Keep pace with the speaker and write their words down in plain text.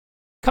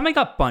Coming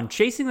up on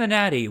Chasing the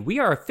Natty, we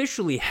are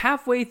officially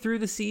halfway through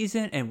the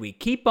season and we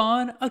keep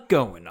on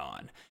a-going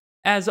on.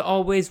 As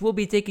always, we'll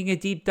be taking a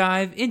deep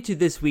dive into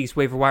this week's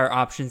waiver wire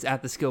options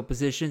at the skill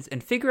positions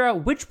and figure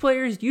out which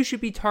players you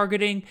should be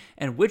targeting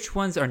and which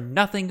ones are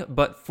nothing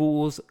but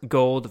fool's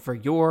gold for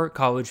your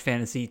college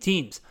fantasy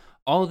teams.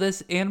 All of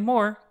this and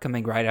more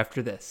coming right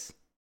after this.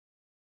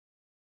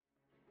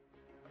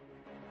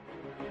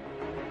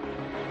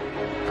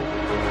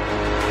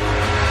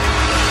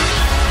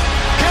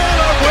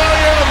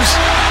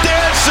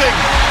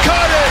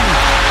 Cutting,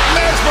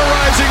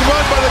 mesmerizing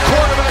run by the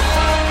quarterback.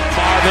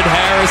 Marvin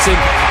Harrison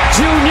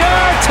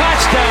Jr.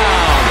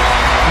 touchdown.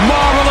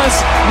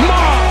 Marvelous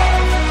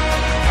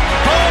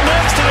Home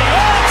next to the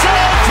end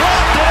zone,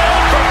 dropped in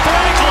for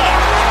Franklin.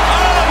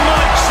 A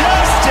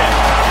majestic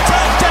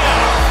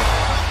touchdown.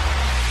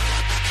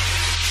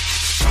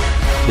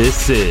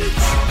 This is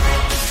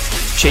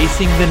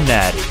Chasing the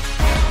Natty,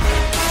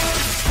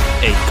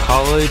 a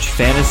college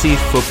fantasy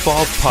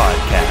football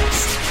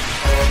podcast.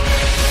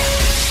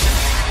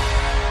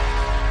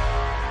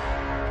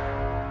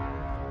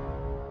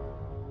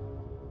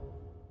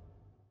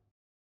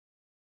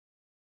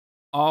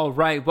 All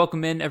right,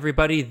 welcome in,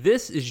 everybody.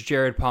 This is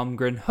Jared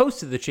Palmgren,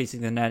 host of the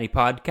Chasing the Natty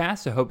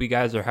podcast. I hope you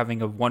guys are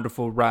having a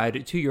wonderful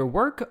ride to your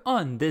work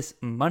on this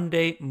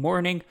Monday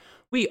morning.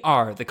 We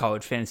are the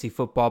College Fantasy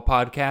Football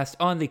Podcast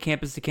on the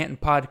Campus to Canton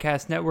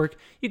Podcast Network.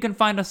 You can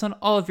find us on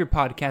all of your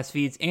podcast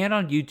feeds and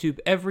on YouTube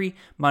every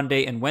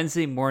Monday and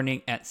Wednesday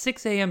morning at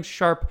 6 a.m.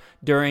 sharp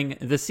during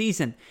the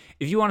season.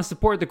 If you want to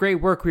support the great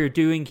work we are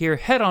doing here,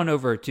 head on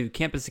over to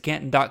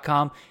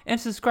campustocanton.com and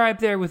subscribe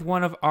there with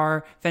one of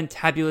our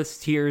fantabulous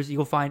tiers.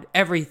 You'll find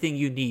everything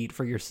you need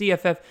for your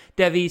CFF,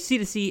 Devy,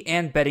 C2C,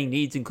 and betting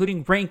needs,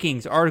 including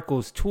rankings,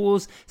 articles,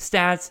 tools,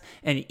 stats,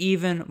 and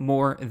even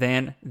more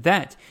than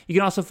that. You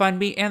can also find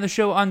me and the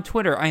show on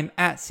Twitter. I am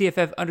at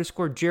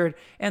CFF_Jared,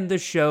 and the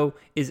show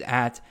is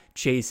at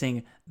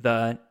Chasing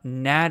the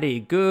Natty.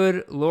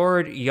 Good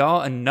Lord,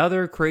 y'all,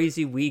 another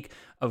crazy week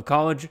of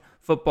college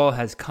football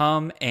has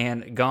come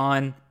and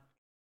gone.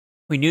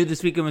 We knew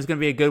this weekend was going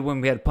to be a good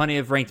one. We had plenty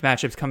of ranked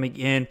matchups coming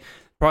in.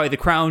 Probably the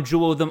crown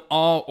jewel of them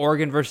all,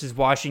 Oregon versus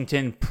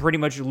Washington, pretty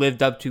much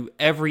lived up to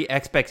every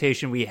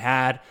expectation we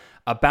had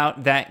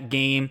about that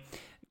game.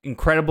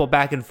 Incredible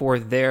back and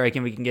forth there.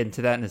 Again, we can get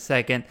into that in a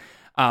second.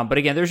 But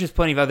again, there's just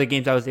plenty of other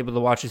games I was able to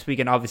watch this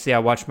weekend. Obviously, I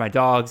watched my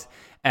dogs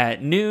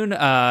at noon.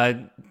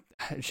 Shall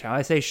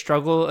I say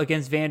struggle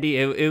against Vandy?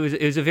 It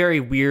was a very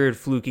weird,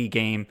 fluky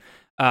game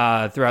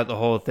throughout the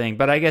whole thing.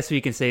 But I guess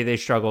we can say they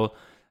struggled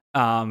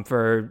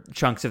for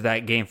chunks of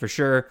that game for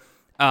sure.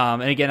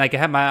 And again, I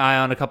had my eye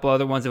on a couple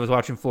other ones. I was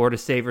watching Florida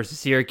State versus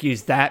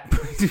Syracuse. That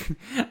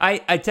I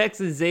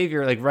texted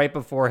Xavier like right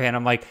beforehand.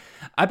 I'm like,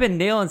 I've been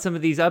nailing some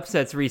of these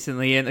upsets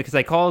recently, and because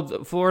I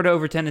called Florida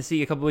over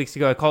Tennessee a couple weeks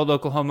ago, I called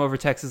Oklahoma over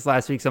Texas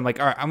last week. So I'm like,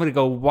 all right, I'm gonna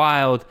go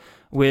wild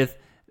with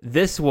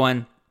this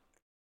one.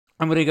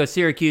 I'm gonna go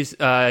Syracuse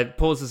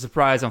pulls a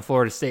surprise on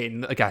Florida State.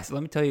 And guys,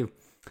 let me tell you,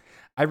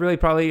 I really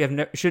probably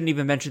shouldn't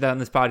even mention that on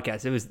this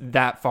podcast. It was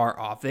that far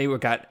off.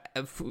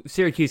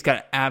 Syracuse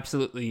got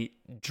absolutely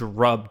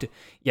drubbed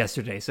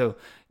yesterday. So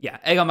yeah,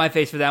 egg on my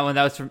face for that one.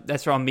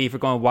 That's on me for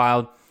going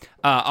wild.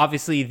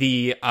 Obviously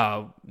the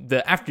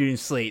afternoon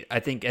slate I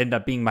think ended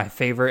up being my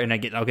favorite,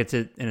 and I'll get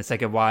to in a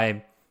second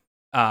why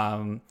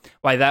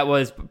that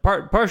was.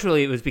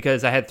 Partially it was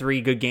because I had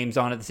three good games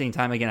on at the same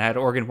time. Again, I had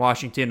Oregon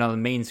Washington on the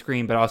main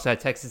screen, but also had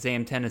Texas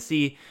A&M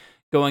Tennessee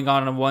going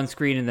on one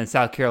screen, and then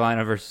South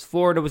Carolina versus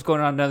Florida was going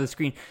on another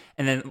screen.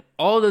 And then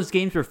all those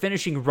games were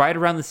finishing right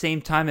around the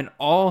same time, and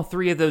all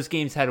three of those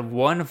games had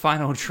one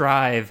final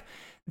drive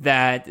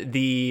that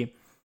the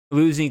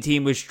losing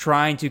team was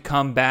trying to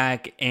come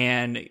back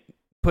and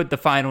put the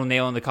final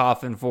nail in the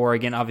coffin for.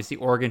 Again, obviously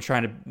Oregon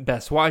trying to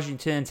best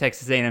Washington,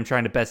 Texas A&M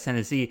trying to best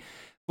Tennessee.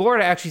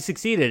 Florida actually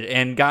succeeded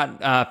and got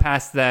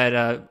past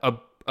that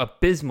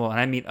abysmal, and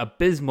I mean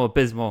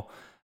abysmal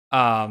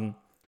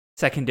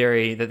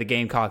secondary that the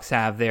Gamecocks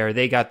have there.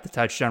 They got the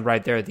touchdown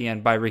right there at the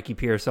end by Ricky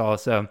Pearsall.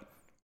 So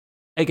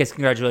I guess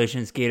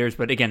congratulations, Gators.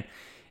 But again,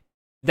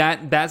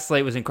 that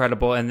slate was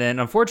incredible. And then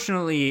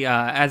unfortunately,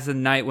 as the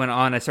night went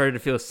on, I started to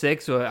feel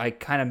sick. So I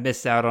kind of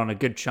missed out on a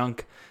good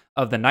chunk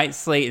of the night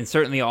slate, and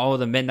certainly all of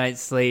the midnight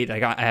slate. I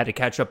had to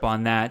catch up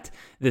on that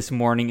this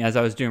morning as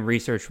I was doing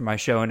research for my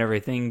show and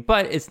everything.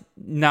 But it's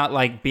not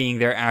like being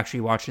there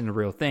actually watching the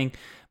real thing.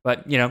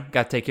 But, got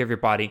to take care of your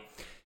body.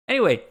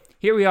 Anyway,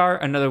 here we are,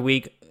 another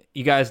week.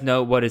 You guys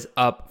know what is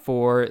up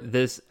for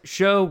this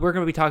show. We're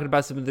going to be talking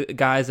about some of the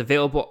guys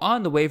available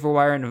on the waiver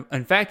wire. And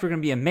in fact, we're going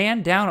to be a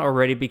man down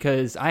already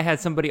because I had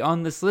somebody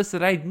on this list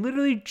that I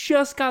literally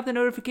just got the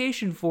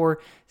notification for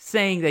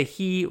saying that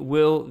he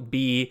will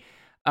be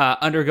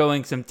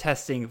undergoing some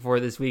testing for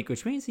this week,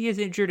 which means he is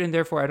injured, and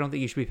therefore I don't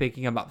think you should be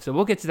picking him up. So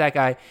we'll get to that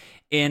guy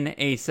in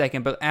a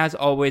second. But as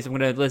always, I'm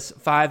going to list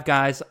 5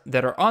 guys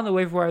that are on the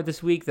waiver wire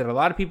this week that a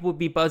lot of people will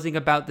be buzzing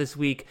about this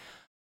week.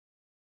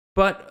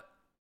 But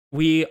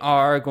we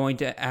are going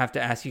to have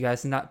to ask you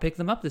guys to not pick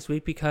them up this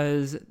week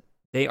because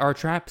they are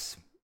traps.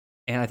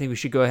 And I think we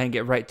should go ahead and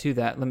get right to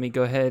that. Let me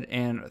go ahead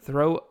and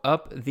throw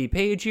up the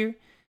page here.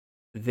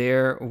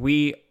 There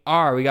we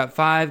are. We got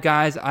 5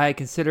 guys I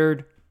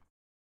considered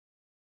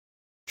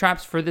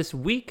traps for this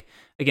week.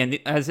 Again,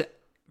 as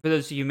for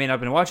those of you who may not have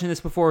been watching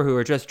this before, who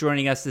are just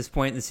joining us this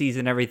point in the season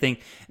and everything,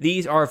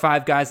 these are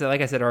 5 guys that,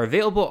 like I said, are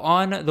available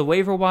on the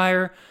waiver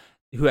wire,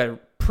 who had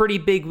pretty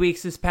big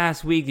weeks this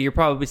past week. You're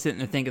probably sitting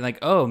there thinking like,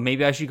 oh,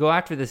 maybe I should go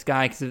after this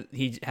guy because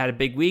he had a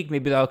big week.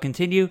 Maybe that'll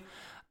continue.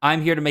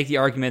 I'm here to make the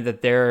argument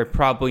that they're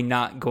probably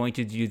not going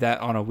to do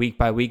that on a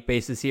week-by-week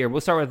basis here.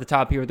 We'll start at the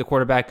top here with the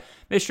quarterback,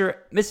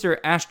 Mr.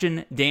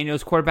 Ashton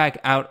Daniels, quarterback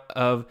out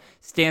of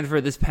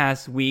Stanford this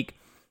past week.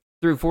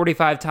 Threw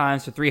 45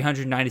 times for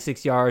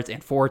 396 yards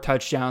and 4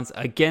 touchdowns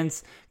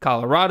against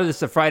Colorado. This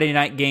is a Friday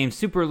night game,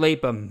 super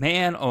late, but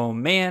man, oh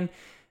man,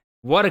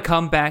 what a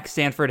comeback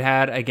Stanford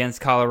had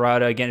against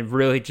Colorado. Again, it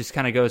really just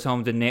kind of goes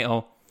home to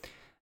nail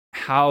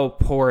how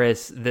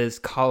porous this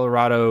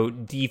Colorado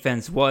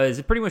defense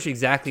was. Pretty much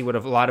exactly what a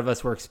lot of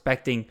us were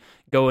expecting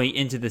going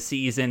into the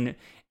season.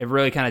 It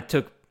really kind of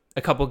took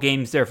a couple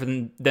games there for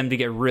them to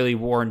get really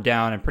worn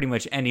down, and pretty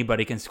much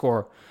anybody can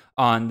score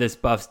on this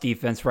Buffs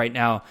defense right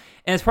now.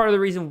 And it's part of the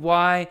reason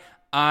why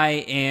I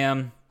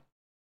am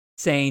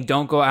saying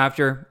don't go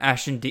after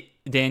Ashton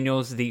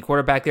Daniels, the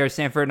quarterback there at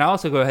Stanford. And I'll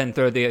also go ahead and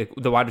throw the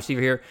wide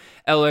receiver here,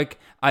 Alec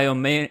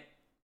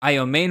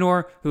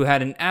Iomanor, who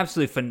had an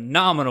absolutely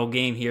phenomenal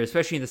game here,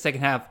 especially in the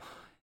second half.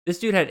 This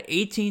dude had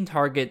 18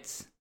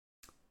 targets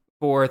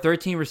for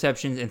 13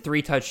 receptions and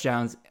 3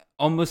 touchdowns,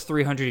 almost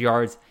 300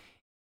 yards,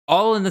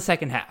 all in the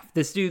second half.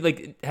 This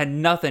dude had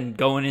nothing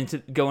going into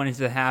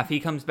the half. He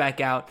comes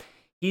back out.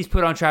 He's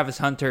put on Travis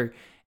Hunter,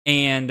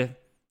 and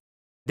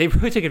they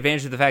really took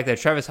advantage of the fact that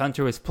Travis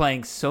Hunter was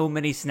playing so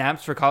many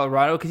snaps for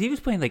Colorado because he was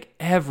playing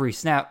every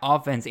snap,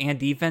 offense and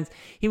defense.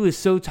 He was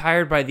so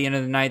tired by the end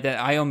of the night that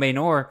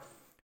Iomanor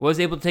was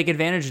able to take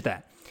advantage of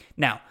that.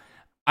 Now,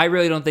 I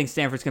really don't think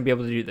Stanford's going to be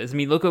able to do this. I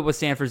mean, look at what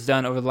Stanford's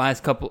done over the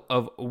last couple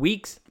of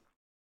weeks.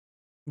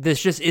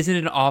 This just isn't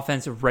an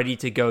offense ready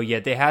to go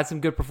yet. They had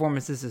some good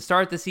performances to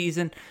start the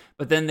season,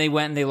 but then they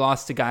went and they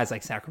lost to guys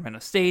like Sacramento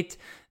State.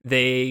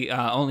 They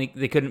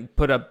couldn't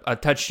put up a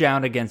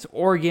touchdown against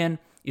Oregon.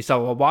 You saw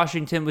what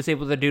Washington was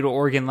able to do to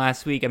Oregon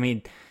last week. I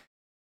mean,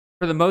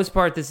 for the most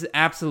part, this is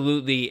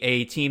absolutely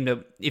a team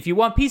that, if you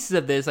want pieces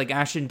of this, like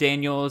Ashton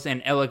Daniels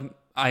and Alec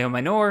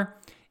Iomanor,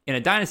 in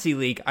a dynasty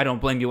league, I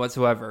don't blame you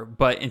whatsoever.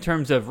 But in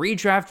terms of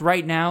redraft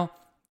right now,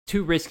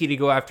 too risky to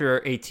go after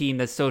a team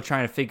that's still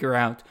trying to figure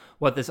out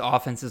what this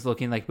offense is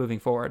looking like moving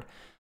forward.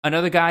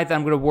 Another guy that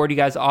I'm going to ward you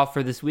guys off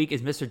for this week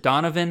is Mr.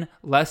 Donovan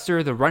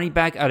Lester, the running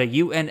back out of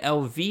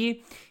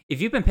UNLV. If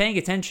you've been paying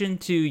attention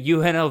to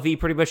UNLV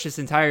pretty much this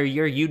entire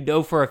year, you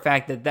know for a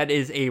fact that that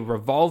is a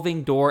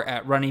revolving door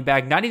at running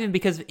back, not even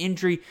because of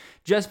injury,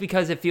 just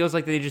because it feels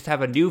like they just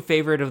have a new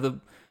favorite of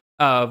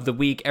the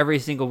week every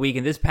single week.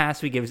 And this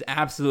past week, it was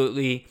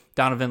absolutely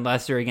Donovan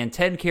Lester. Again,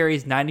 10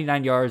 carries,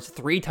 99 yards,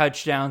 3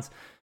 touchdowns.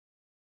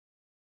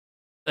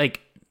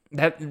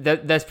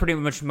 That's pretty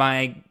much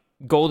my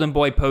golden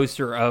boy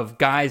poster of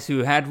guys who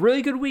had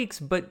really good weeks,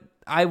 but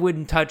I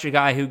wouldn't touch a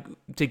guy who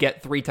to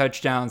get 3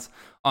 touchdowns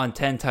on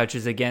 10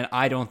 touches. Again,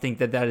 I don't think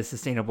that is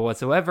sustainable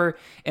whatsoever.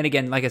 And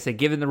again, like I said,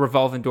 given the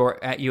revolving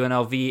door at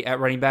UNLV at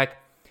running back,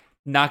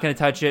 not going to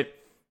touch it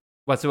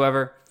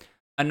whatsoever.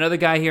 Another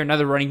guy here,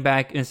 another running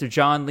back, Mr.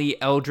 John Lee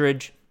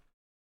Eldridge,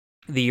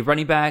 the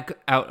running back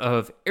out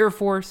of Air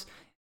Force.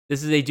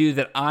 This is a dude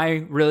that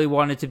I really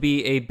wanted to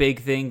be a big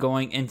thing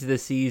going into the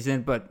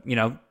season, but,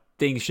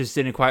 things just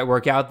didn't quite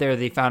work out there.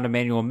 They found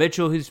Emmanuel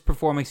Mitchell, who's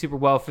performing super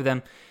well for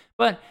them.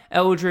 But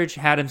Eldridge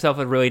had himself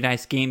a really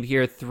nice game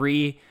here.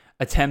 3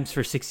 attempts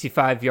for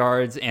 65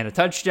 yards and a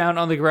touchdown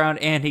on the ground,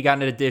 and he got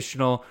an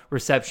additional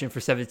reception for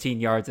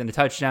 17 yards and a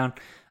touchdown.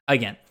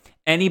 Again,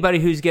 anybody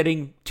who's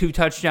getting 2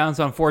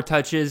 touchdowns on 4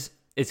 touches,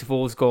 it's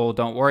fool's gold.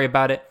 Don't worry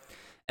about it.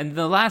 And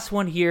the last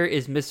one here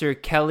is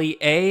Mr. Kelly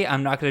A.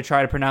 I'm not going to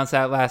try to pronounce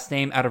that last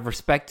name out of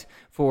respect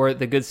for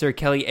the good sir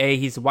Kelly A.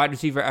 He's a wide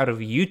receiver out of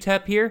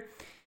UTEP here.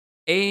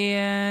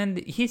 And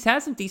he's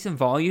had some decent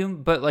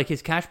volume, but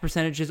his catch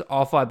percentage is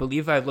awful. I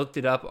believe I looked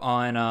it up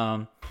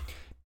on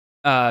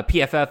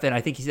PFF, and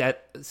I think he's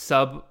at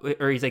sub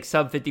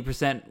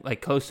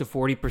 50%, close to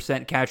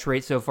 40% catch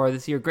rate so far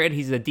this year. Granted,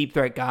 he's a deep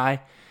threat guy,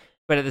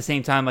 but at the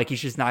same time,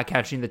 he's just not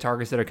catching the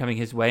targets that are coming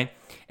his way.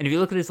 And if you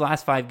look at his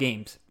last 5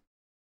 games,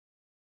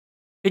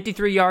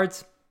 53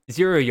 yards,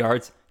 0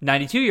 yards,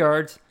 92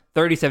 yards,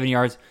 37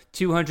 yards,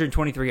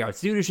 223 yards.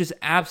 Dude is just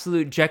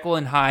absolute Jekyll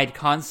and Hyde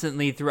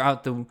constantly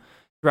throughout the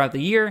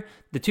year.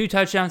 The 2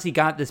 touchdowns he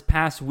got this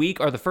past week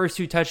are the first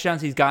 2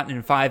 touchdowns he's gotten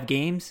in 5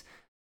 games.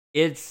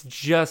 It's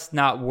just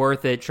not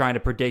worth it trying to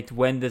predict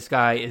when this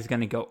guy is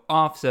going to go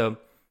off. So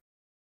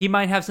he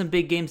might have some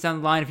big games down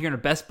the line. If you're in a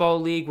best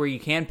ball league where you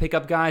can pick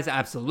up guys,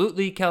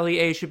 absolutely Kelly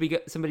A should be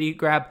somebody you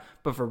grab.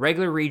 But for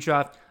regular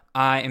redraft,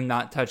 I am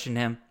not touching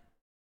him.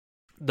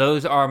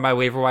 Those are my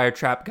waiver wire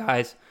trap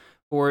guys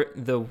for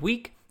the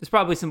week. There's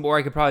probably some more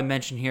I could probably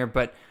mention here,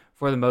 but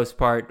for the most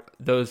part,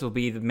 those will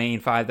be the main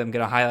 5 that I'm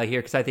going to highlight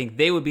here because I think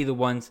they would be the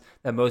ones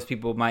that most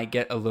people might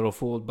get a little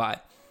fooled by.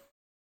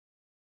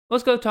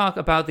 Let's go talk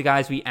about the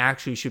guys we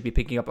actually should be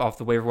picking up off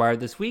the waiver wire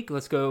this week.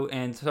 Let's go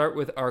and start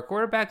with our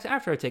quarterbacks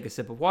after I take a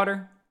sip of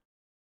water.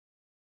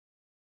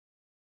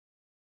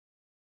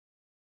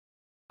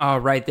 All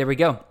right, there we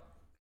go.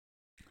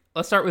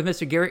 Let's start with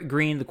Mr. Garrett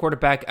Green, the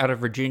quarterback out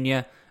of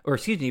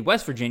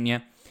West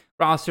Virginia.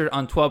 Rostered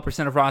on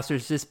 12% of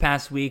rosters this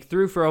past week,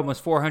 threw for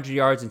almost 400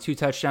 yards and 2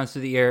 touchdowns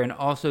through the air, and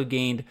also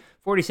gained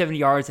 47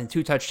 yards and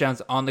 2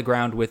 touchdowns on the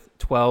ground with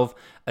 12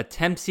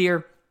 attempts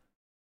here.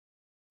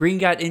 Green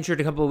got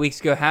injured a couple of weeks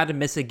ago, had to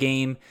miss a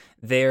game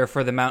there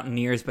for the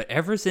Mountaineers, but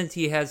ever since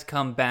he has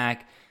come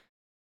back,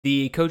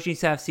 the coaching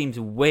staff seems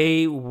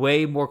way,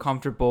 way more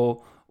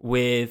comfortable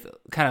with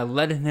kind of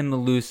letting him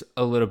loose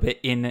a little bit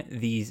in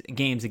these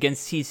games.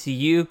 Against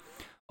TCU,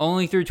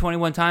 only threw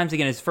 21 times.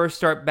 Again, his first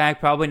start back,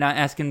 probably not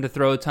asking him to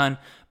throw a ton.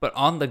 But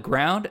on the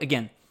ground,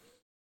 again,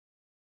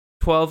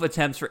 12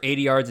 attempts for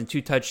 80 yards and 2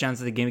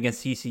 touchdowns in the game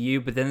against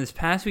TCU. But then this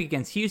past week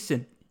against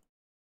Houston,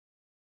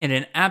 in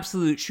an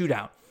absolute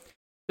shootout,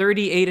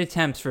 38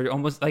 attempts for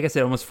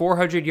almost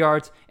 400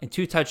 yards and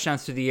 2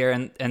 touchdowns through the air,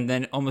 and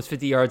then almost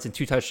 50 yards and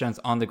 2 touchdowns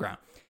on the ground.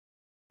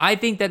 I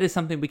think that is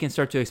something we can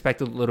start to expect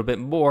a little bit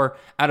more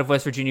out of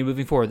West Virginia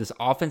moving forward. This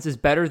offense is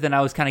better than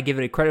I was kind of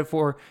giving it credit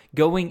for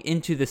going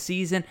into the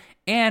season,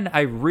 and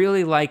I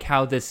really like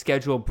how this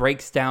schedule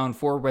breaks down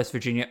for West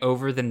Virginia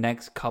over the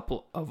next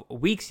couple of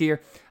weeks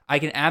here. I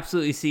can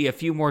absolutely see a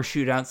few more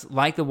shootouts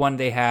like the one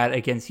they had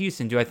against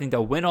Houston. Do I think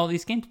they'll win all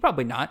these games?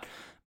 Probably not.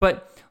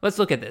 But let's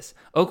look at this.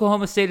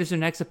 Oklahoma State is their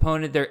next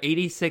opponent. They're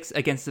 86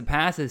 against the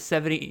pass, is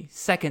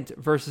 72nd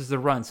versus the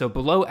run. So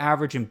below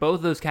average in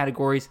both those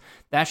categories.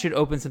 That should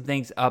open some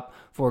things up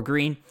for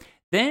Green.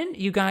 Then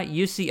you got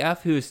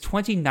UCF, who is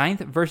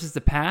 29th versus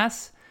the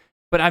pass.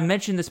 But I've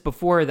mentioned this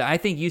before, that I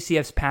think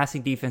UCF's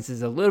passing defense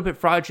is a little bit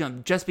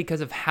fraudulent just because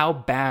of how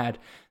bad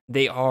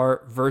they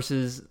are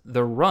versus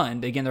the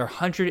run. Again, they're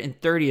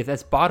 130th.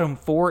 That's bottom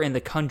 4 in the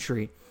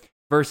country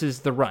versus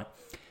the run.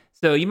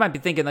 So you might be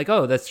thinking like,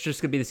 oh, that's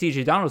just going to be the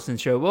CJ Donaldson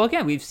show. Well,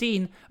 again, we've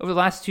seen over the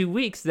last 2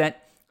 weeks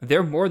that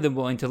they're more than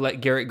willing to let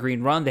Garrett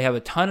Green run. They have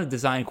a ton of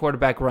design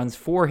quarterback runs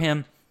for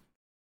him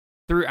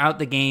throughout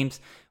the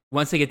games.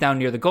 Once they get down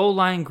near the goal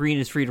line, Green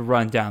is free to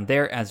run down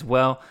there as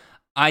well.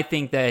 I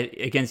think that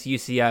against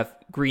UCF,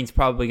 Green's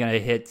probably going to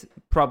hit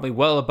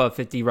well above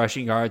 50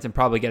 rushing yards and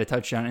probably get a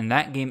touchdown in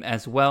that game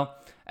as well,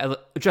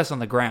 just on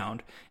the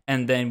ground.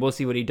 And then we'll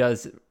see what he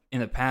does in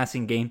the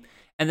passing game.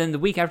 And then the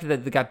week after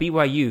that, they got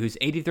BYU, who's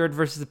 83rd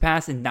versus the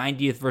pass and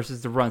 90th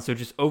versus the run. So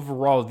just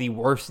overall, the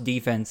worst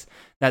defense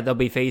that they'll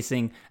be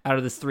facing out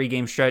of this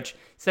 3-game stretch.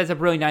 Sets up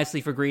really nicely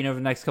for Green over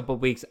the next couple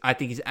of weeks. I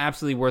think he's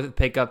absolutely worth a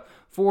pickup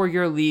for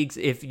your leagues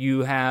if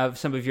you have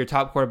some of your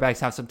top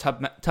quarterbacks have some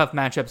tough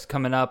matchups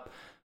coming up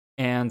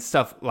and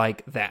stuff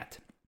like that.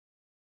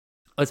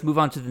 Let's move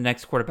on to the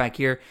next quarterback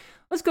here.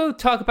 Let's go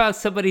talk about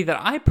somebody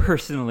that I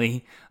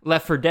personally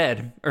left for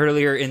dead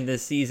earlier in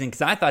this season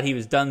because I thought he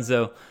was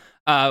donezo.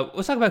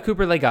 Let's talk about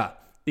Cooper Legas,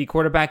 the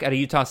quarterback out of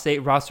Utah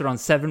State, rostered on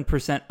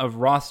 7% of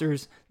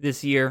rosters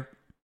this year.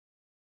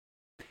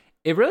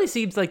 It really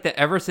seems like that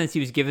ever since he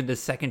was given the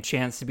second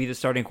chance to be the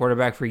starting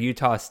quarterback for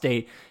Utah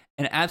State,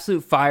 an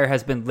absolute fire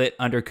has been lit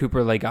under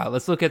Cooper Legas.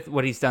 Let's look at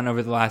what he's done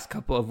over the last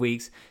couple of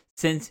weeks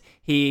since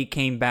he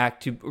came back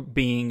to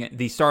being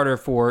the starter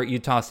for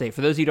Utah State.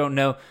 For those who don't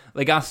know,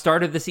 Legas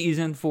started the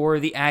season for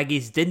the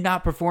Aggies, did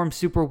not perform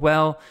super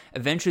well.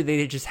 Eventually,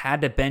 they just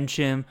had to bench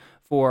him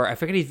for, I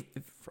forget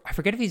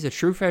if he's a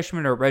true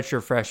freshman or a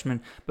redshirt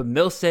freshman, but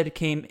Hilstead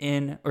came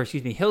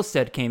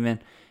in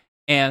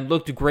and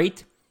looked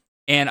great.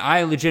 And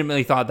I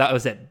legitimately thought that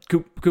was it.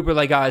 Cooper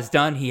Legas is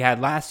done. He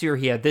had last year,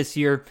 he had this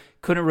year,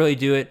 couldn't really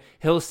do it.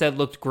 Hilstead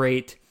looked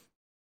great.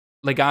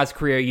 Legas'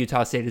 career at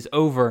Utah State is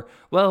over.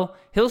 Well,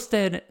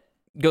 Hilstead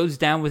goes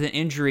down with an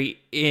injury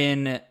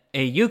in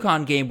a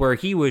UConn game where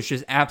he was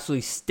just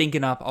absolutely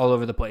stinking up all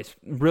over the place,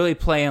 really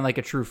playing like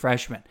a true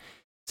freshman.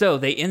 So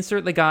they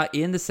insert Legas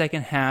in the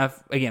second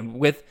half, again,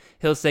 with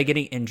Hilstead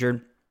getting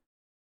injured,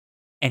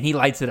 and he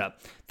lights it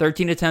up.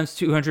 13 attempts,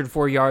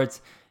 204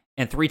 yards,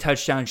 and 3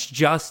 touchdowns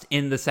just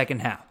in the second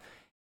half.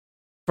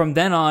 From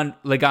then on,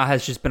 Legas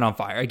has just been on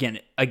fire. Again,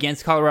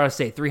 against Colorado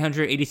State,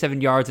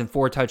 387 yards and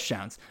 4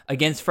 touchdowns.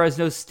 Against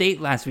Fresno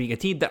State last week, a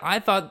team that I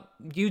thought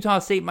Utah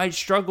State might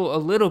struggle a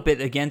little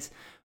bit against.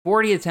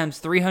 40 attempts,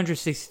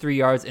 363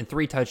 yards, and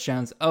 3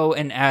 touchdowns. Oh,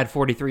 and add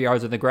 43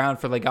 yards on the ground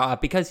for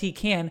Legas because he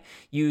can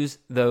use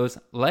those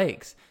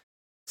legs.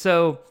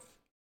 So,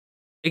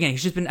 again,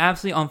 he's just been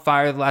absolutely on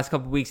fire the last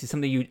couple of weeks. It's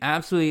something you'd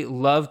absolutely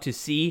love to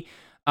see.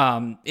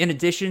 In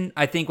addition,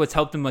 I think what's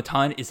helped him a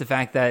ton is the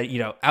fact that,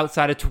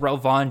 outside of Terrell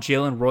Vaughn,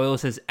 Jalen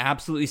Royals has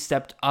absolutely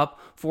stepped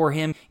up for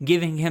him,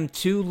 giving him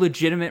 2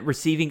 legitimate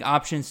receiving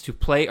options to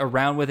play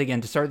around with.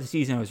 Again, to start the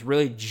season, it was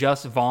really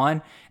just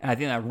Vaughn, and I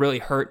think that really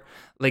hurt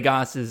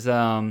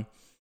Legas'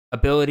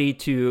 ability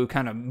to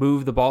kind of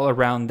move the ball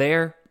around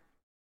there.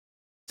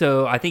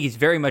 So I think he's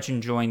very much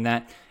enjoying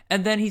that.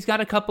 And then he's got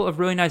a couple of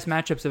really nice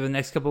matchups over the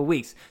next couple of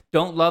weeks.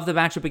 Don't love the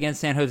matchup against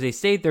San Jose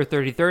State. They're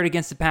 33rd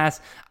against the pass.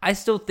 I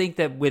still think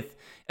that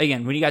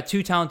again, when you got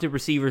two talented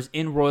receivers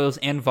in Royals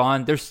and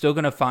Vaughn, they're still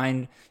going to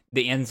find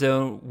the end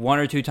zone one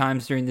or two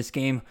times during this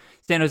game.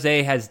 San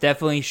Jose has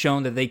definitely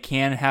shown that they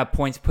can have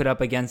points put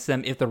up against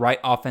them if the right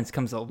offense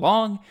comes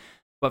along.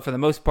 But for the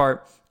most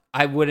part,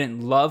 I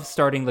wouldn't love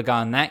starting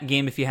Lega in that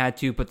game if you had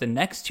to. But the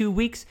next 2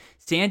 weeks,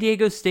 San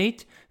Diego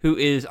State, who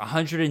is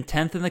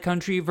 110th in the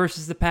country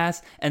versus the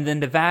pass, and then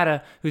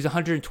Nevada, who's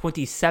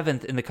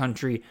 127th in the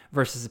country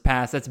versus the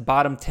pass. That's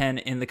bottom 10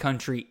 in the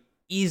country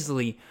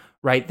easily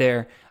right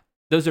there.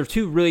 Those are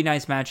two really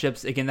nice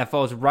matchups. Again, that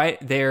falls right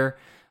there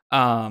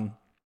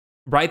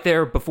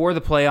before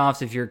the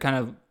playoffs.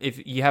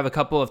 If you have a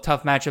couple of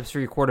tough matchups for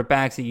your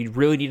quarterbacks and you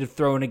really need to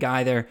throw in a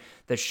guy there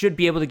that should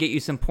be able to get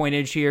you some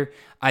pointage here,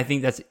 I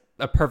think that's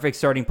a perfect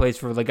starting place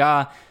for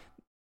Lega.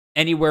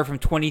 Anywhere from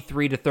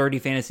 23 to 30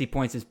 fantasy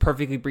points is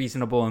perfectly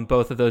reasonable in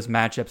both of those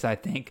matchups, I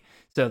think.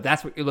 So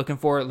that's what you're looking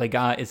for.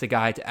 Lega is a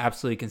guy to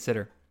absolutely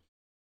consider.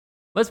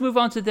 Let's move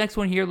on to the next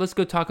one here. Let's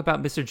go talk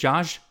about Mr.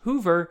 Josh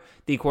Hoover,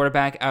 the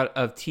quarterback out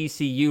of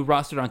TCU,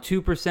 rostered on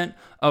 2%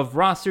 of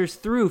rosters,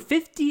 threw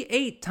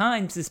 58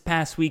 times this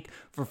past week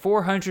for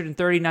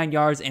 439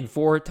 yards and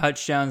 4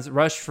 touchdowns,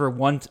 rushed for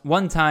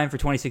one time for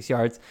 26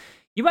 yards.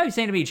 You might be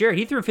saying to me, Jared,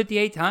 he threw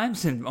 58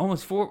 times and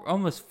almost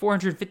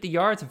 450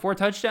 yards and 4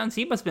 touchdowns.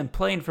 He must have been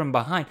playing from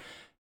behind.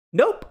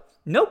 Nope.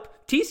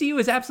 TCU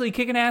is absolutely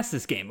kicking ass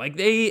this game.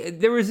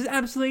 There was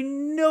absolutely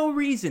no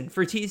reason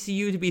for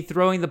TCU to be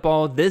throwing the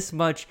ball this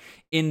much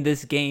in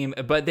this game,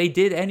 but they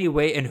did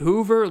anyway. And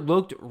Hoover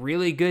looked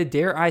really good.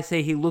 Dare I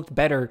say he looked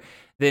better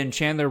than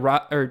Chandler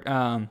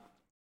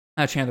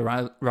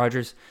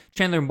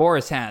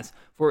Morris has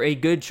for a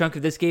good chunk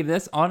of this game.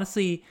 That's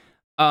honestly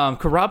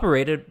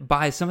corroborated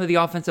by some of the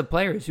offensive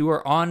players who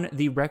are on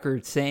the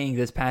record saying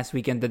this past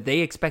weekend that they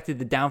expected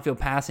the downfield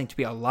passing to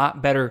be a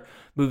lot better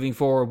moving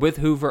forward with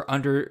Hoover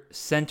under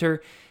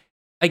center.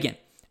 Again,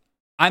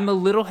 I'm a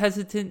little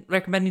hesitant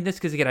recommending this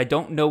because, again, I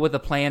don't know what the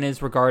plan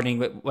is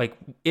regarding,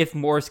 if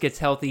Morris gets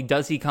healthy,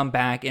 does he come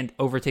back and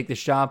overtake the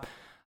job?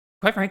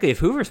 Quite frankly, if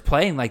Hoover's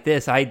playing like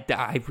this, I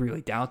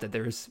really doubt that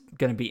there's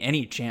going to be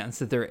any chance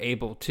that they're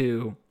able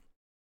to...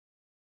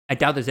 I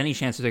doubt there's any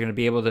chance that they're going to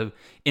be able to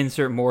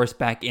insert Morris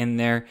back in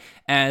there.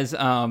 As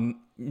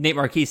Nate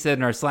Marquis said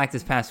in our Slack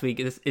this past week,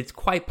 it's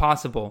quite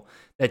possible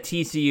that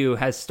TCU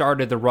has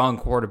started the wrong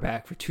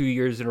quarterback for 2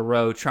 years in a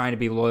row, trying to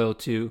be loyal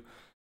to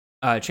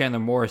Chandler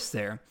Morris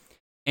there.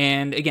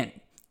 And again,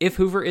 if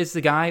Hoover is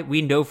the guy,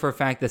 we know for a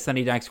fact that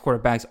Sonny Dykes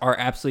quarterbacks are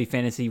absolutely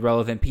fantasy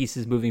relevant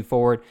pieces moving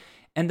forward.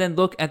 And then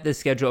look at the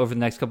schedule over the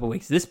next couple of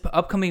weeks. This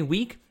upcoming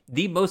week,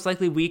 the most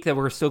likely week that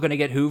we're still going to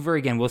get Hoover.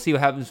 Again, we'll see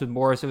what happens with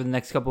Morris over the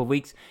next couple of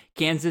weeks.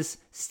 Kansas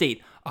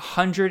State,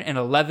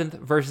 111th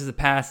versus the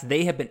pass.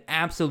 They have been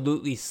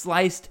absolutely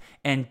sliced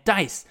and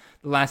diced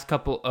the last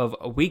couple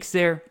of weeks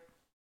there.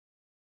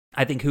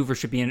 I think Hoover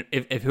should be in.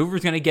 If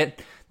Hoover's going to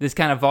get this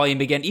kind of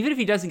volume again, even if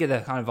he doesn't get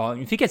that kind of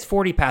volume, if he gets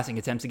 40 passing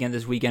attempts again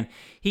this weekend,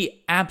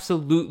 he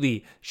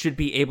absolutely should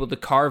be able to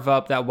carve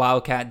up that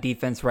Wildcat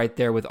defense right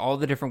there with all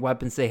the different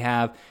weapons they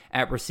have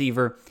at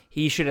receiver.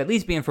 He should at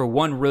least be in for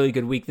one really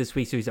good week this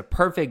week, so he's a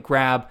perfect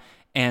grab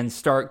and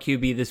start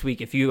QB this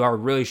week if you are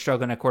really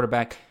struggling at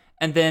quarterback.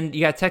 And then you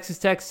got Texas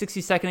Tech,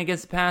 62nd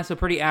against the pass, so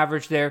pretty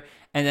average there.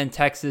 And then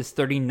Texas,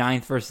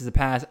 39th versus the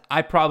pass.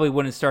 I probably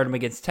wouldn't start him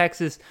against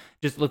Texas.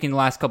 Just looking the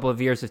last couple of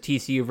years of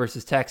TCU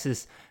versus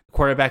Texas, the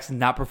quarterbacks have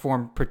not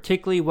performed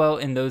particularly well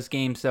in those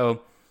games,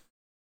 so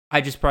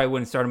I just probably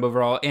wouldn't start him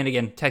overall. And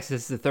again,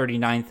 Texas is the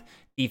 39th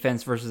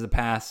defense versus the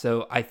pass,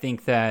 so I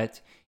think that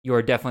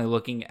you're definitely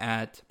looking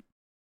at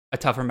a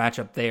tougher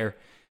matchup there.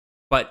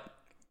 But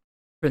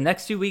for the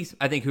next 2 weeks,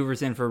 I think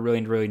Hoover's in for a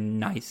really, really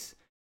nice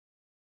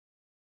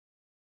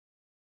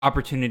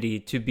opportunity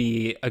to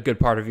be a good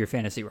part of your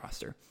fantasy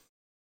roster.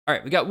 All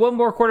right, we got one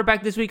more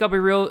quarterback this week. I'll be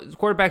real.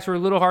 Quarterbacks were a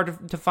little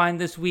hard to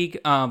find this week,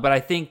 but I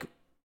think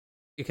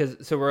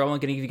we're only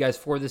going to give you guys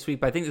 4 this week,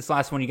 but I think this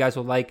last one you guys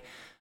will like.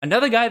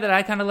 Another guy that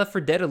I kind of left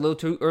for dead a little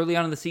too early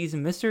on in the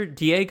season, Mr.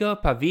 Diego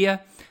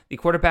Pavia, the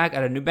quarterback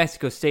out of New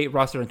Mexico State,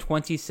 rostered on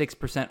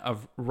 26%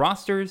 of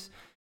rosters.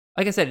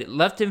 Like I said, it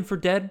left him for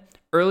dead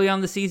early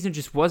on the season,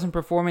 just wasn't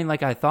performing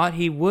like I thought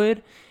he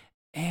would,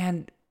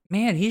 and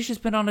man, he's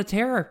just been on a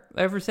tear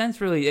ever since,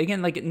 really.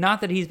 Again,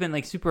 not that he's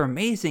been super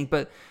amazing,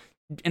 but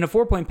in a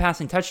 4-point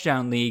passing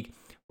touchdown league,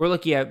 we're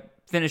looking at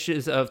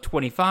finishes of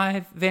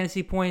 25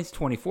 fantasy points,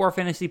 24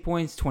 fantasy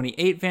points,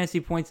 28 fantasy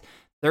points,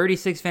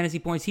 36 fantasy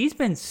points. He's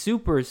been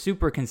super,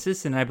 super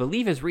consistent. I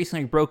believe has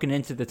recently broken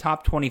into the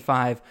top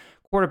 25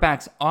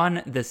 quarterbacks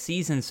on the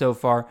season so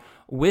far.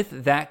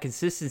 With that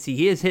consistency,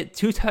 he has hit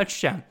 2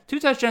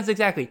 touchdowns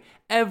exactly,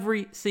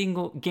 every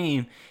single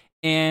game.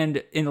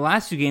 And in the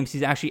last 2 games,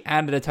 he's actually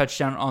added a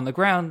touchdown on the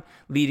ground,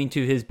 leading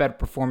to his better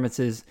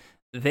performances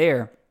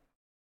there.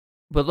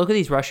 But look at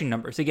these rushing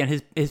numbers.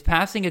 Again, his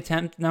passing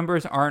attempt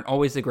numbers aren't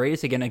always the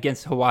greatest. Again,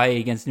 against Hawaii,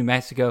 against New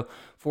Mexico,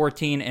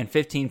 14 and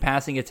 15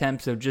 passing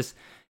attempts, so just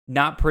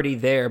not pretty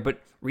there. But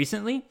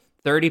recently,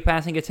 30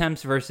 passing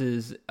attempts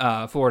versus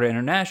Florida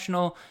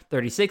International,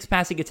 36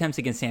 passing attempts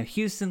against Sam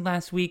Houston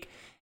last week.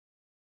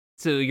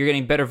 So you're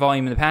getting better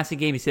volume in the passing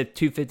game. He's hit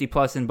 250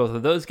 plus in both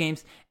of those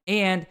games.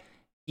 And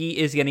he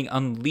is getting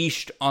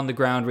unleashed on the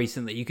ground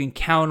recently. You can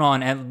count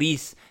on at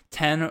least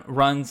 10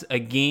 runs a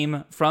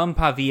game from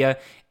Pavia,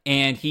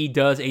 and he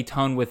does a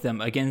ton with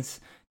them.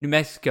 Against New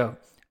Mexico,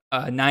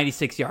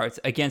 96 yards.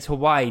 Against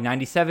Hawaii,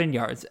 97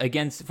 yards.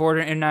 Against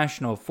Florida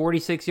International,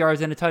 46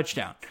 yards and a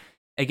touchdown.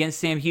 Against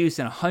Sam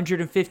Houston,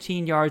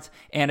 115 yards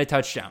and a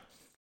touchdown.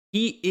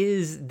 He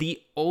is the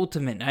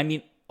ultimate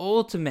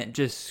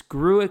just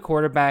screw it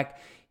quarterback.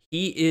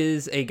 He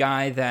is a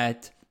guy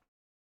that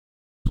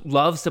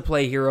loves to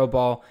play hero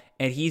ball,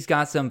 and he's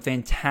got some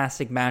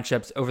fantastic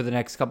matchups over the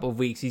next couple of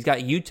weeks. He's got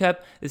UTEP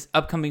this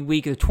upcoming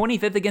week, the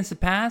 25th against the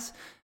pass,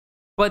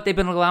 but they've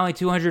been allowing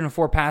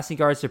 204 passing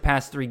yards their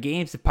past 3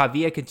 games. If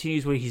Pavia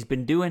continues what he's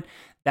been doing,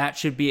 that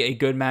should be a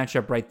good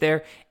matchup right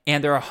there.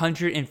 And they're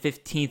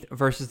 115th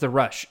versus the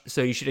rush,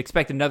 so you should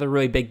expect another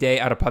really big day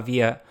out of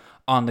Pavia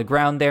on the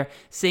ground there.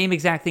 Same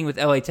exact thing with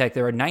LA Tech.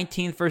 They're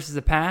 19th versus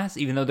the pass,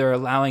 even though they're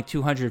allowing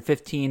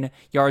 215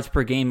 yards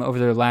per game over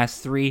their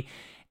last 3.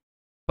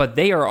 But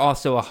they are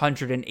also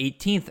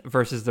 118th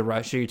versus the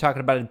rush. So you're talking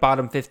about a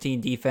bottom 15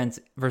 defense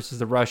versus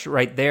the rush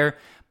right there.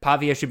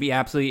 Pavia should be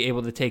absolutely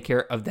able to take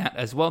care of that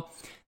as well.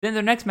 Then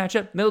their next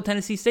matchup, Middle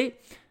Tennessee State,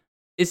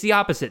 is the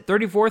opposite.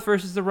 34th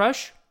versus the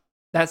rush.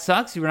 That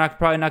sucks. You're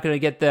probably not going to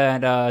get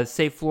that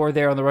safe floor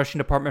there on the rushing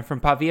department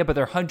from Pavia, but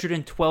they're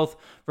 112th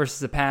versus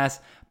the pass.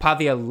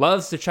 Pavia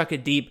loves to chuck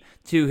it deep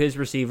to his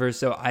receivers,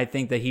 so I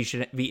think that he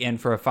should be in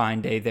for a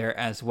fine day there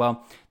as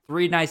well.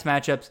 3 nice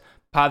matchups.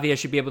 Pavia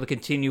should be able to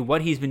continue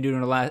what he's been doing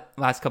in the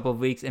last couple of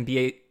weeks and be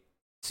a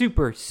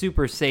super,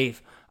 super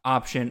safe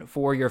option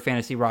for your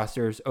fantasy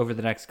rosters over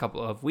the next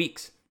couple of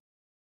weeks.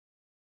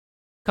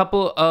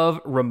 Couple of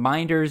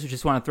reminders.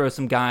 Just want to throw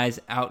some guys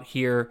out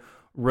here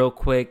real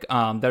quick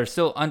that are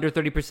still under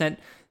 30%.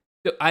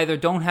 Either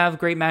don't have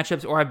great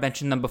matchups or I've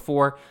mentioned them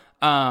before.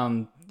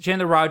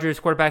 Chandler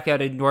Rogers, quarterback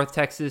out of North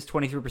Texas,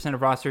 23%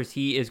 of rosters.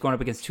 He is going up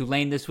against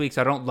Tulane this week,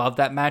 so I don't love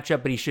that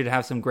matchup, but he should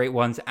have some great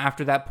ones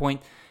after that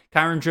point.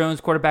 Kyron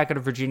Jones, quarterback out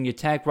of Virginia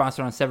Tech,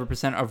 rostered on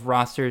 7% of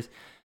rosters.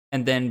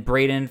 And then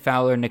Braden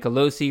Fowler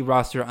Nicolosi,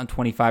 rostered on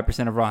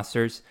 25% of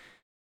rosters.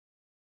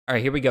 All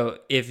right, here we go.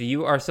 If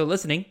you are still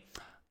listening,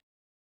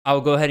 I'll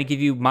go ahead and give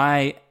you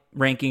my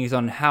rankings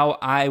on how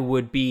I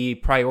would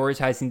be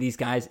prioritizing these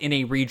guys in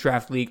a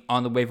redraft league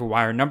on the waiver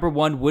wire. Number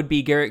 1 would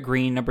be Garrett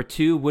Green. Number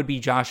 2 would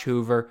be Josh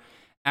Hoover.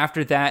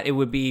 After that, it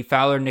would be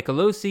Fowler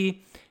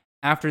Nicolosi.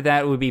 After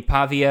that, it would be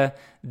Pavia.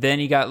 Then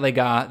you got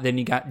Lega. Then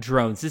you got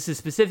Drones. This is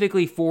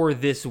specifically for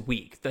this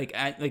week.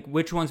 Like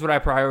which ones would I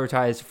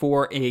prioritize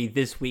for a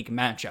this week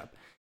matchup?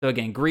 So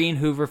again, Green,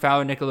 Hoover,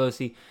 Fowler,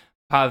 Nicolosi,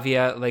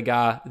 Pavia,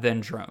 Lega,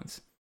 then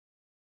Drones.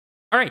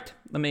 All right,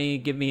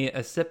 give me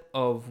a sip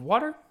of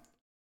water.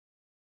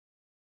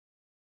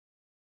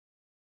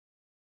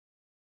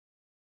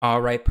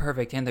 All right,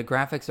 perfect. And the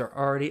graphics are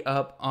already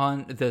up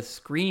on the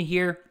screen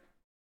here.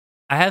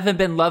 I haven't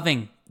been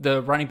loving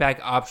the running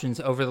back options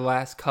over the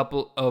last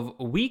couple of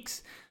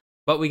weeks,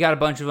 but we got a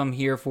bunch of them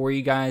here for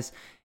you guys.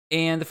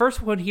 And the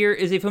first one here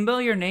is a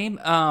familiar name.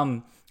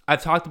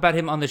 I've talked about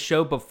him on the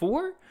show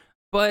before,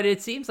 but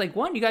it seems like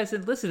 1, you guys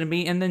didn't listen to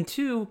me, and then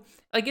 2,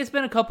 it's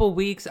been a couple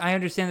weeks. I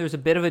understand there's a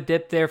bit of a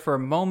dip there for a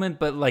moment,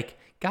 but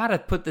gotta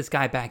put this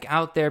guy back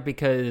out there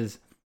because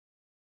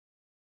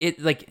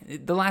the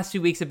last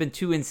 2 weeks have been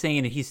too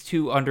insane, and he's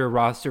too under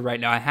roster right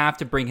now. I have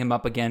to bring him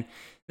up again.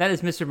 That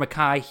is Mr.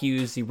 Mekhi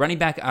Hughes, the running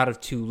back out of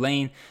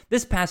Tulane.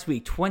 This past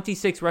week,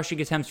 26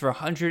 rushing attempts for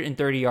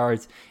 130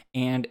 yards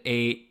and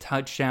a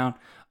touchdown.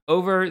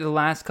 Over the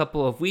last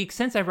couple of weeks,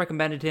 since I've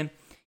recommended him,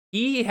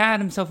 he had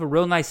himself a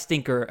real nice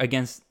stinker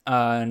against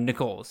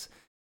Nichols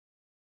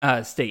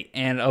State.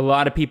 And a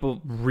lot of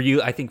people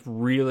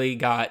really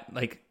got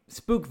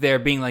spooked there,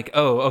 being like,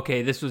 oh,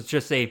 okay, this was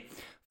just a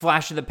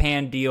flash of the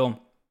pan deal.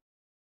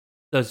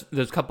 Those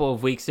couple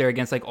of weeks there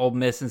against Ole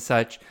Miss and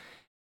such.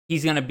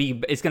 It's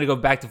gonna go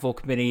back to full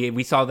committee.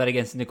 We saw that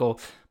against Nicole,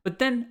 but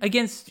then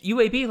against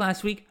UAB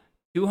last week,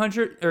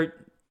 22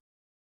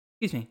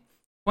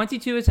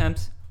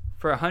 attempts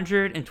for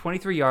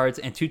 123 yards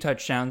and 2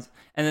 touchdowns,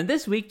 and then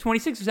this week,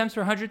 26 attempts for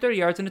 130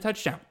 yards and a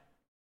touchdown.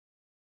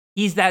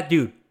 He's that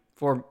dude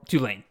for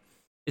Tulane,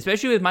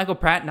 especially with Michael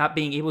Pratt not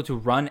being able to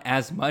run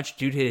as much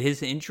due to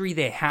his injury.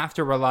 They have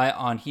to rely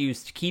on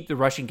Hughes to keep the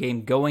rushing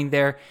game going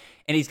there,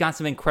 and he's got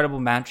some incredible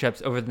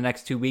matchups over the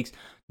next 2 weeks.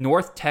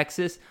 North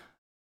Texas,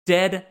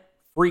 dead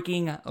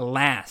freaking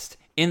last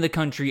in the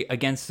country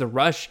against the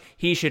rush.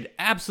 He should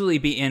absolutely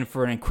be in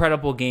for an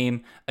incredible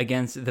game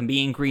against the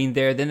Mean Green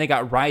there. Then they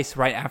got Rice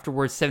right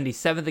afterwards,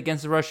 77th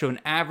against the rush, so an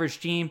average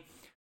team.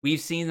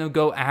 We've seen them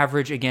go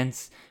average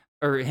against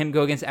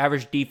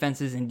average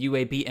defenses in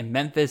UAB and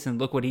Memphis, and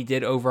look what he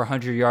did, over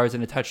 100 yards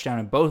and a touchdown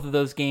in both of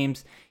those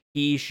games.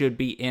 He should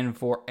be in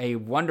for a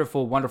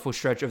wonderful, wonderful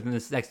stretch over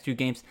this next 2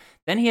 games.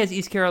 Then he has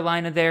East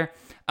Carolina there.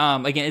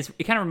 Again,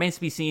 it kind of remains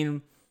to be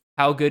seen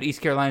how good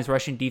East Carolina's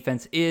rushing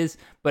defense is.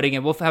 But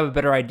again, we'll have a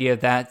better idea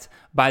of that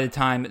by the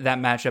time that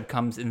matchup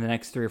comes in the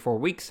next 3 or 4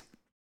 weeks.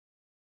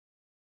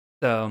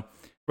 So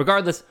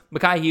regardless,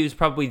 Mekhi Hughes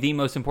probably the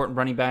most important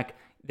running back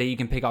that you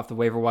can pick off the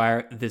waiver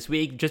wire this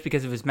week just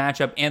because of his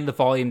matchup and the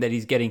volume that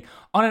he's getting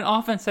on an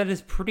offense that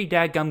is pretty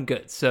dadgum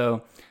good.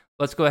 So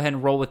let's go ahead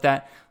and roll with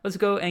that. Let's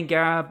go and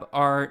grab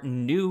our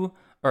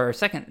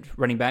second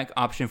running back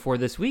option for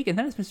this week, and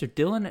that is Mr.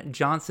 Dillon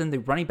Johnson, the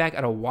running back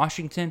out of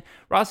Washington,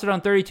 rostered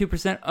on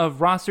 32%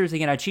 of rosters.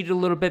 Again, I cheated a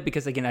little bit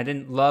because, again, I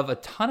didn't love a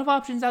ton of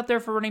options out there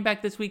for running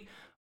back this week,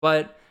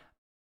 but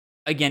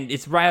again,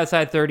 it's right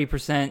outside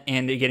 30%,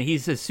 and again,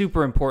 he's a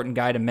super important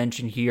guy to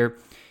mention here.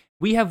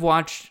 We have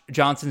watched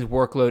Johnson's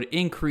workload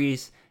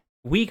increase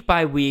week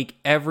by week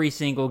every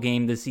single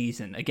game this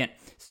season. Again,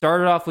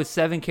 started off with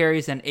 7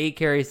 carries, then 8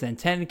 carries, then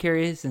 10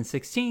 carries, then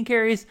 16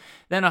 carries,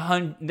 then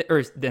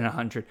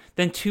 100,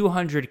 then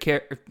 200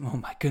 carries. Oh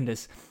my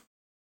goodness.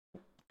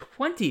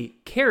 20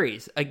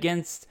 carries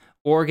against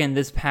Oregon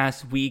this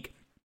past week.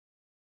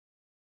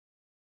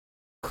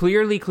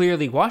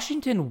 Clearly,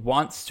 Washington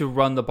wants to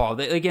run the ball.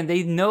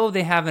 They know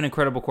they have an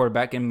incredible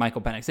quarterback in Michael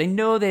Penix. They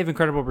know they have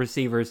incredible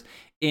receivers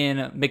in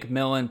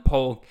McMillan,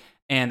 Polk,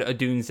 and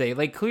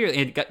Odunze. Clearly,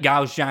 and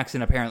Giles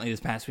Jackson apparently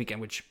this past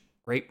weekend, which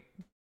great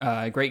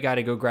guy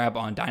to go grab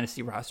on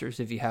dynasty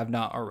rosters if you have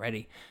not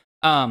already.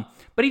 But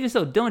even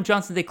so, Dillon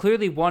Johnson, they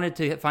clearly wanted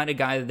to find a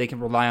guy that they can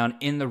rely on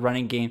in the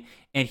running game,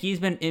 and he's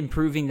been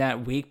improving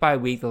that week by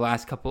week the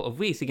last couple of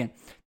weeks. Again,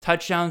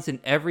 touchdowns in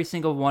every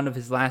single one of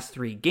his last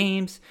 3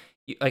 games.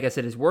 Like I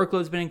said, his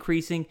workload's been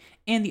increasing.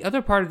 And the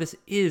other part of this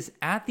is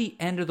at the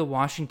end of the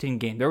Washington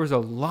game, there was a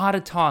lot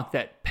of talk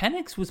that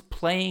Penix was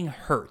playing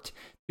hurt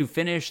to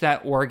finish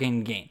that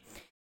Oregon game.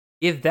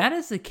 If that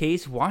is the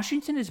case,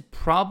 Washington is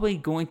probably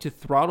going to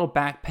throttle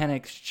back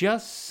Penix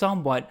just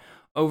somewhat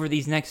over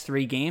these next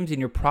 3 games, and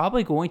you're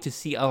probably going to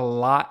see a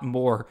lot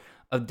more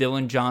of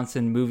Dillon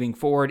Johnson moving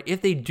forward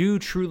if they do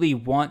truly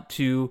want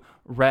to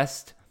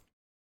rest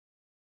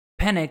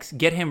Penix,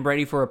 get him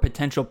ready for a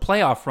potential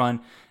playoff run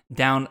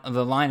down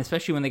the line,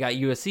 especially when they got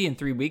USC in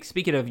 3 weeks.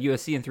 Speaking of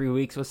USC in 3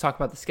 weeks, let's talk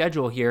about the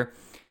schedule here.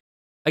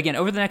 Again,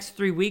 over the next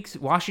 3 weeks,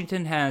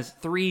 Washington has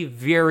 3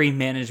 very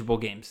manageable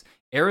games: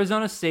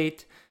 Arizona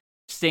State,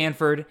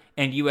 Stanford,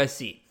 and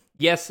USC.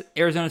 Yes,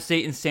 Arizona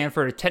State and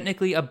Stanford are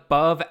technically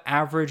above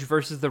average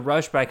versus the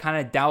rush, but I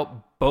kind of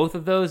doubt both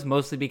of those,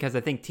 mostly because I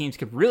think teams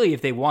could really,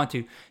 if they want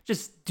to,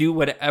 just do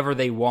whatever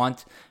they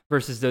want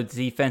versus those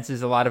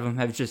defenses. A lot of them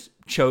have just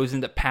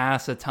chosen to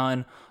pass a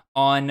ton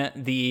on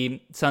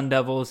the Sun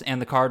Devils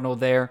and the Cardinal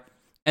there.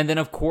 And then,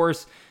 of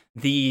course,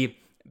 the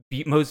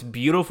most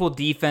beautiful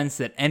defense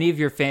that any of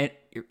your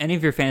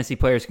fantasy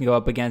players can go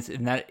up against,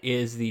 and that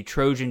is the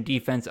Trojan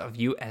defense of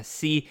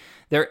USC.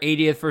 They're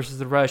 80th versus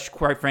the rush.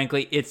 Quite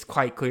frankly, it's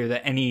quite clear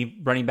that any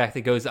running back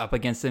that goes up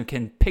against them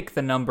can pick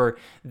the number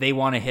they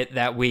want to hit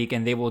that week,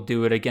 and they will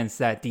do it against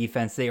that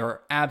defense. They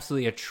are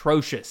absolutely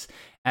atrocious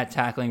at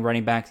tackling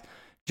running backs.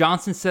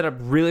 Johnson set up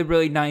really,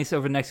 really nice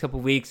over the next couple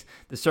of weeks.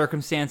 The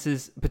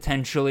circumstances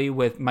potentially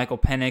with Michael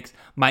Penix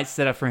might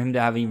set up for him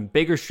to have an even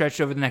bigger stretch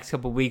over the next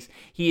couple of weeks.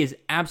 He is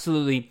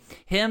absolutely,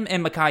 him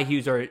and Mekhi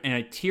Hughes are in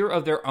a tier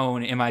of their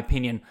own, in my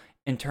opinion,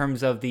 in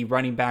terms of the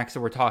running backs that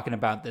we're talking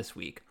about this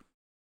week.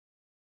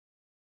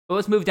 But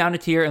let's move down a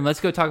tier and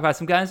let's go talk about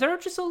some guys that are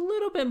just a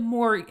little bit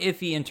more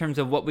iffy in terms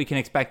of what we can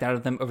expect out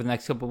of them over the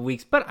next couple of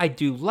weeks, but I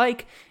do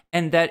like,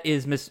 and that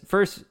is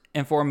first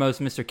and foremost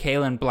Mr.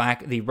 Kalen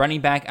Black, the running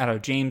back out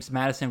of James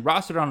Madison,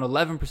 rostered on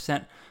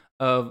 11%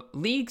 of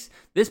leagues.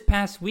 This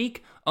past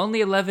week,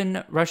 only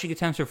 11 rushing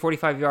attempts for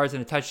 45 yards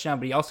and a touchdown,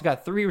 but he also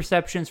got 3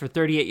 receptions for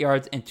 38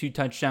 yards and 2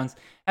 touchdowns.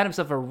 Had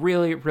himself a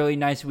really, really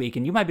nice week.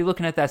 And you might be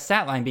looking at that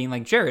stat line being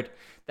like, Jared,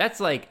 that's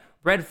like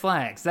red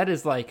flags. That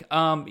is like,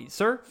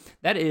 sir,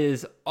 that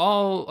is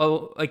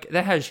all,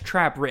 that has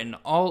trap written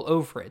all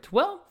over it.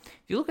 Well,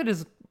 if you look at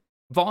his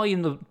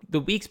volume the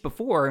weeks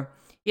before,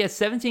 he had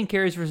 17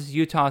 carries versus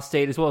Utah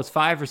State, as well as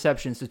 5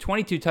 receptions, so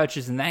 22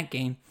 touches in that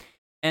game.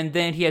 And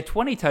then he had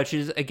 20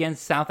 touches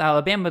against South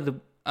Alabama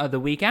the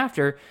week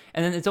after.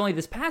 And then it's only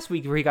this past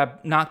week where he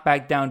got knocked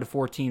back down to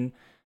 14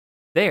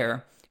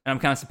 there. And I'm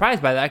kind of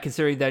surprised by that,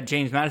 considering that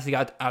James Madison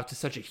got out to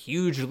such a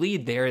huge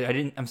lead there.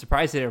 I'm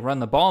surprised they didn't run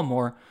the ball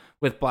more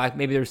with Black.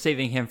 Maybe they're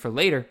saving him for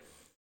later.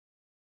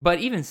 But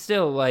even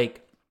still,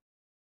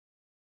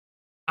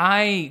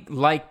 I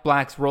like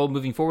Black's role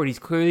moving forward. He's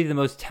clearly the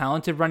most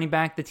talented running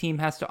back the team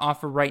has to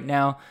offer right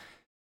now.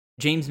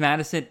 James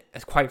Madison,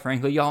 quite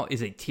frankly, y'all,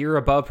 is a tier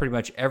above pretty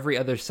much every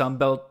other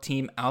Sunbelt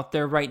team out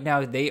there right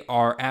now. They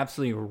are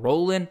absolutely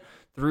rolling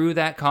through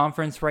that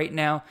conference right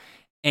now,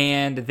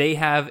 and they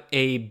have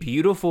a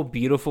beautiful,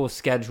 beautiful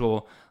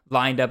schedule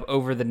lined up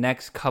over the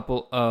next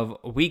couple of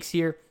weeks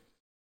here.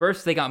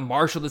 First, they got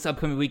Marshall this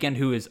upcoming weekend,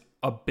 who is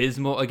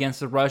abysmal against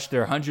the rush.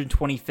 They're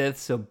 125th,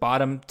 so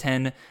bottom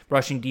 10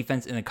 rushing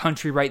defense in the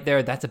country right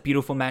there. That's a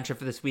beautiful matchup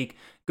for this week.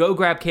 Go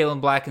grab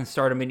Kalen Black and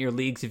start him in your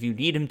leagues if you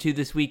need him to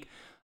this week.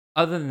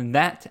 Other than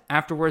that,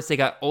 afterwards, they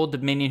got Old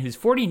Dominion, who's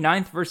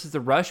 49th versus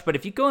the rush. But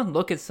if you go and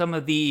look at some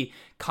of the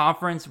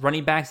conference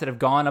running backs that have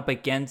gone up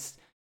against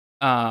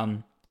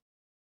Old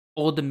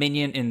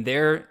Dominion in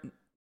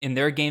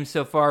their games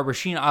so far,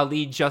 Rasheen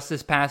Ali just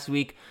this past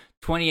week,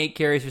 28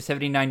 carries for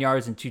 79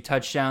 yards and 2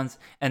 touchdowns.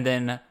 And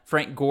then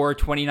Frank Gore,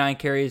 29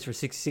 carries for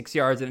 66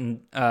 yards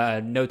and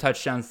no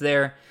touchdowns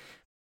there.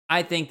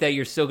 I think that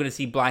you're still going to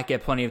see Black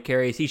get plenty of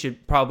carries. He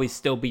should probably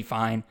still be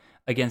fine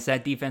against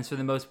that defense for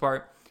the most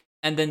part.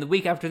 And then the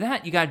week after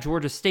that, you got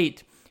Georgia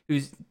State,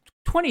 who's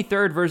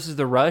 23rd versus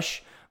the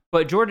rush.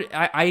 But Georgia,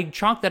 I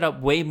chalk that up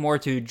way more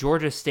to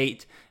Georgia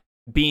State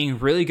being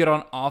really good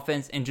on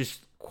offense and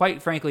just,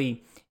 quite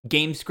frankly,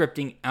 game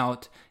scripting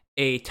out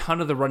a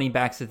ton of the running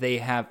backs that they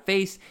have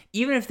faced.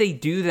 Even if they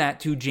do that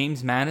to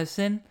James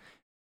Madison,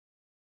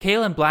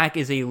 Kalen Black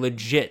is a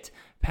legit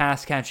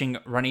pass-catching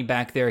running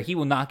back there. He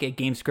will not get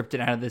game scripted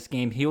out of this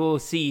game. He will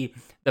see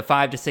the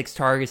 5 to 6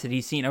 targets that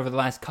he's seen over the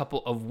last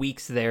couple of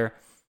weeks there.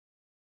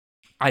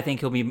 I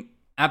think he'll be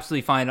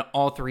absolutely fine in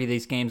all 3 of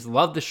these games.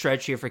 Love the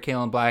stretch here for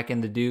Kalen Black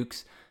and the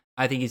Dukes.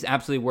 I think he's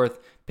absolutely worth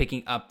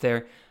picking up there.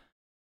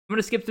 I'm going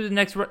to skip through the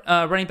next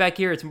running back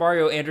here. It's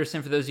Mario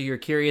Anderson, for those of you who are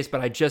curious,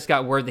 but I just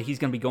got word that he's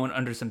going to be going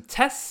under some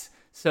tests,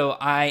 so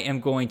I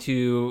am going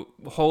to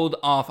hold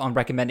off on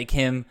recommending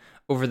him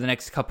over the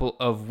next couple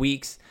of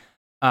weeks,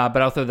 but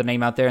I'll throw the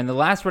name out there. And the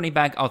last running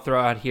back I'll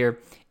throw out here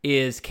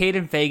is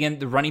Caden Fagan,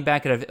 the running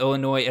back out of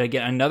Illinois. And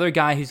again, another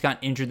guy who's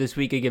gotten injured this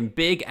week. Again,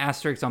 big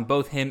asterisks on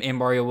both him and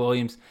Mario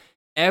Williams.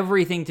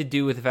 Everything to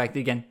do with the fact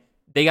that, again,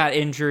 they got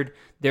injured.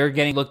 They're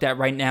getting looked at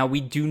right now.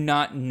 We do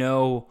not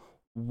know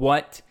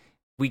what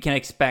we can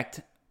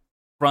expect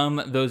from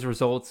those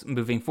results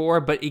moving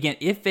forward. But again,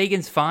 if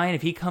Fagan's fine,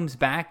 if he comes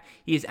back,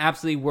 he is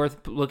absolutely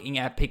worth looking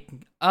at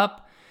picking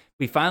up.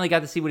 We finally got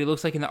to see what he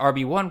looks like in the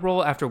RB1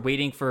 role after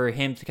waiting for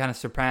him to kind of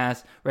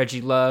surpass Reggie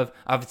Love.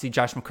 Obviously,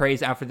 Josh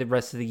McCray's out for the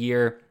rest of the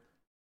year.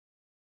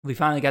 We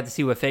finally got to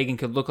see what Fagan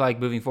could look like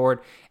moving forward.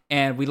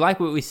 And we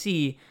like what we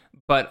see,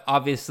 but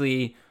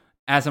obviously,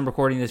 as I'm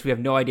recording this, we have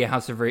no idea how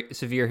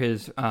severe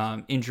his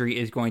injury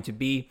is going to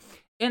be.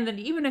 And then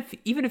even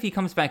if he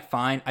comes back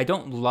fine, I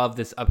don't love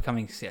this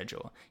upcoming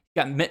schedule.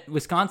 He's got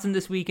Wisconsin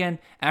this weekend.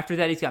 After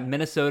that, he's got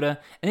Minnesota.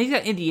 And he's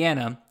got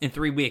Indiana in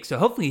 3 weeks. So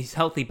hopefully he's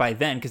healthy by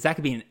then, because that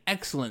could be an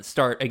excellent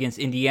start against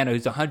Indiana,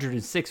 who's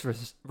 106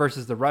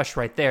 versus the rush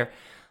right there.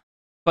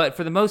 But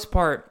for the most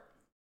part,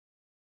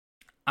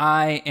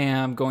 I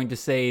am going to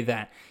say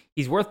that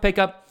he's worth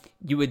pickup.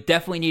 You would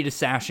definitely need to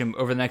stash him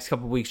over the next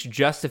couple of weeks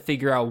just to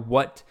figure out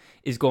what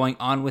is going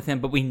on with him.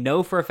 But we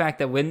know for a fact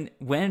that when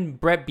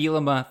Brett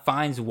Bielema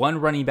finds one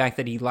running back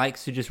that he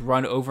likes to just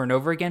run over and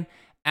over again,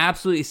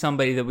 absolutely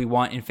somebody that we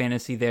want in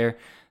fantasy there.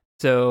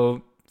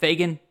 So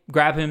Fagan,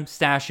 grab him,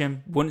 stash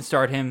him, wouldn't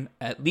start him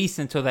at least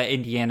until that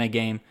Indiana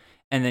game,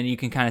 and then you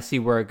can kind of see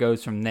where it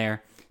goes from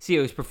there. See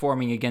how he's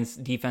performing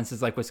against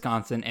defenses like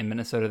Wisconsin and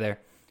Minnesota there.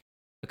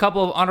 A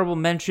couple of honorable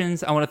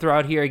mentions I want to throw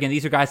out here. Again,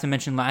 these are guys I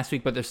mentioned last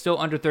week, but they're still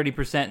under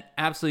 30%.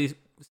 Absolutely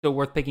still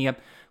worth picking up.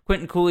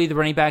 Quentin Cooley, the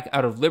running back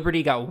out of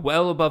Liberty, got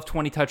well above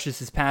 20 touches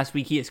this past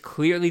week. He is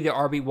clearly the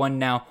RB1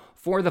 now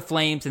for the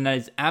Flames, and that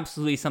is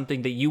absolutely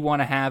something that you want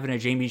to have in a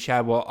Jamie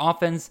Chadwell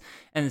offense.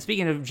 And then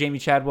speaking of Jamie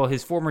Chadwell,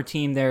 his former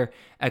team there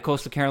at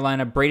Coastal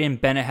Carolina, Braden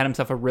Bennett had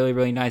himself a really,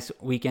 really nice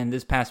weekend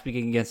this past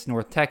weekend against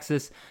North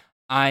Texas.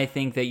 I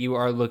think that you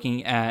are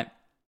looking at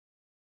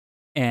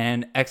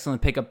an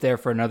excellent pickup there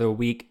for another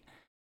week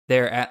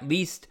there at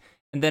least.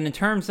 And then in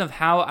terms of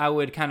how I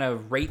would kind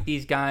of rate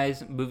these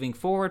guys moving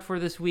forward for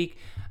this week,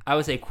 I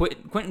would say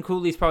Quentin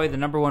Cooley is probably the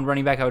number 1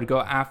 running back I would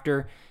go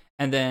after.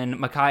 And then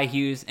Mekhi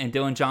Hughes and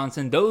Dylan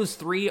Johnson. Those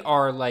 3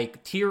 are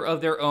like tier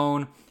of their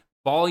own,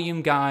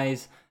 volume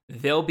guys.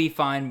 They'll be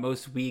fine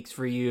most weeks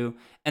for you.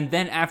 And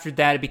then after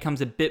that, it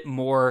becomes a bit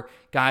more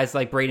guys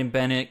like Braden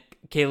Bennett,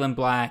 Kalen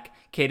Black,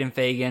 Caden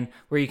Fagan,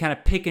 where you kind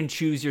of pick and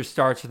choose your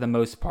starts for the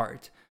most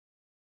part.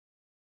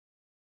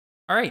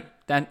 All right,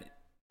 that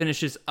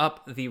finishes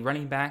up the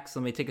running backs.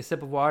 Let me take a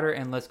sip of water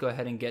and let's go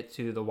ahead and get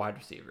to the wide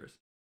receivers.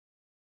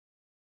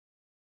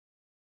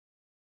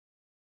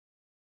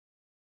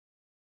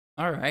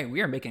 All right,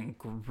 we are making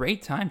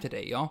great time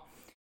today, y'all.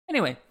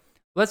 Anyway,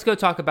 let's go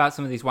talk about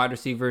some of these wide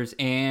receivers.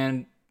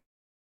 And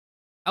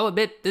I'll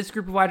admit, this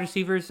group of wide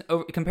receivers,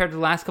 compared to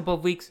the last couple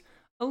of weeks,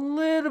 a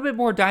little bit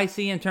more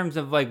dicey in terms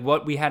of like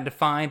what we had to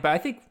find. But I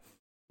think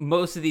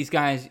most of these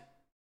guys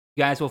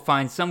will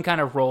find some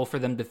kind of role for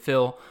them to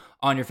fill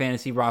on your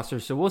fantasy roster.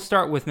 So we'll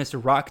start with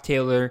Mr. Rock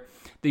Taylor,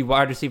 the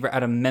wide receiver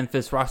out of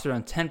Memphis, rostered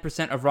on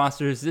 10% of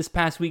rosters. This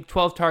past week,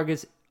 12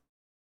 targets,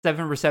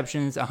 7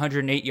 receptions,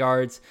 108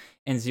 yards,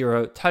 and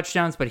 0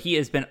 touchdowns. But he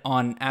has been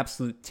on an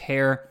absolute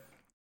tear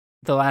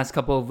the last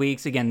couple of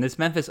weeks. Again, this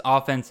Memphis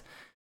offense,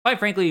 quite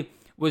frankly,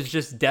 was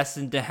just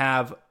destined to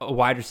have a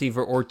wide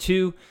receiver or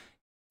 2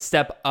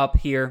 step up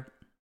here.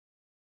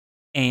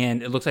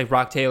 And it looks like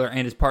Rock Taylor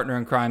and his partner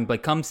in crime,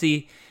 Blake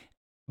Cumsey,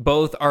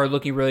 both are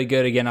looking really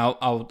good. Again,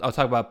 I'll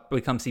talk about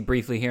Blake Cumsey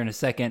briefly here in a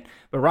second.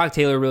 But Rock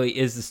Taylor really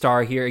is the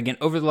star here. Again,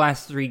 over the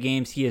last 3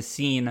 games, he has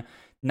seen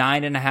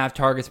 9.5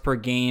 targets per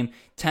game,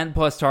 10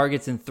 plus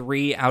targets in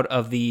 3 out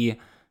of the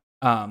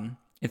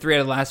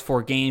last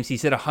 4 games.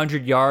 He's hit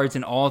 100 yards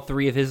in all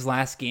 3 of his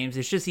last games.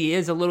 It's just he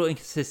is a little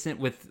inconsistent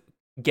with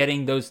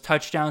getting those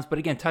touchdowns. But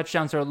again,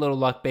 touchdowns are a little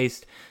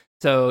luck-based,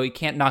 so you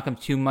can't knock him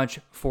too much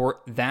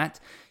for that.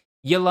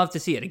 You love to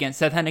see it. Again,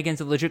 Seth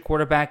Hennigan's a legit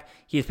quarterback.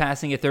 He is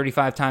passing it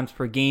 35 times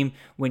per game.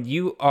 When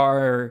you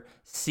are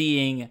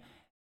seeing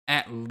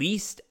at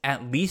least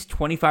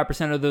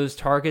 25% of those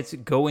targets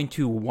go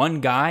into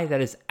one guy,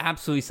 that is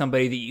absolutely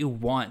somebody that you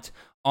want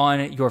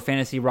on your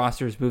fantasy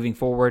rosters moving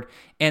forward.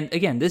 And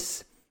again,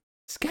 this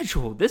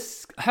schedule,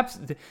 this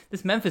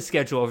Memphis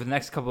schedule over the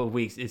next couple of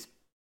weeks is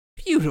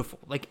beautiful,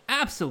 like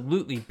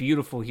absolutely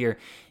beautiful here.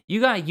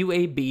 You got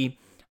UAB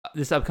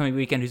this upcoming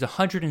weekend, who's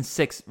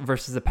 106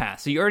 versus the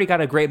pass. So you already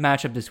got a great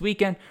matchup this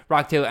weekend.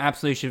 Rock Taylor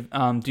absolutely should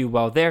do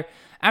well there.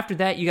 After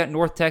that, you got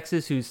North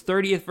Texas, who's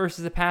 30th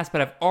versus the pass,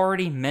 but I've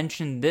already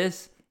mentioned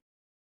this.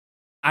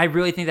 I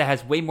really think that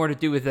has way more to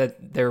do with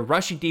that their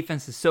rushing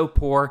defense is so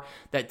poor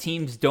that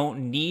teams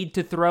don't need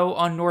to throw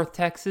on North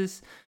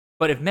Texas.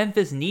 But if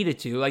Memphis needed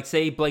to, like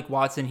say Blake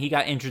Watson, he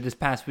got injured this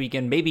past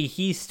weekend, maybe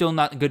he's still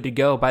not good to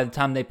go by the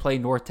time they play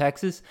North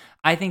Texas,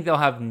 I think they'll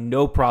have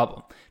no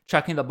problem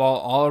chucking the ball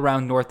all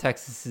around North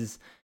Texas's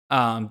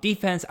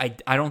defense.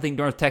 I don't think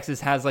North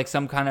Texas has like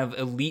some kind of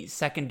elite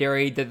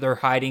secondary that they're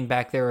hiding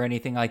back there or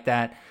anything like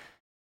that.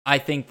 I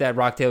think that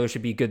Rock Taylor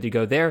should be good to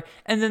go there.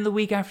 And then the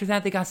week after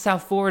that, they got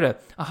South Florida,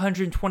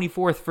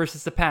 124th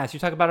versus the pass. You're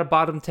talking about a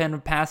bottom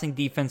 10 passing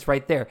defense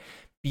right there.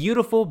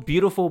 Beautiful,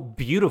 beautiful,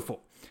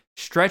 beautiful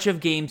stretch of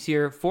games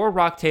here for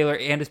Rock Taylor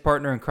and his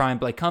partner in crime,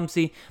 Blake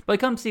Humpsey.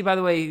 Blake Humpsey, by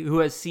the way, who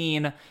has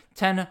seen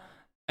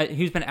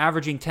who's been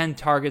averaging 10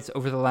 targets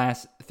over the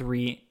last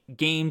 3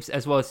 games,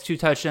 as well as 2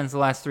 touchdowns the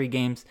last 3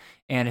 games,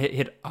 and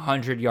hit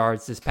 100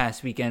 yards this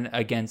past weekend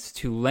against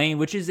Tulane,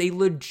 which is a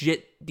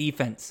legit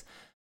defense.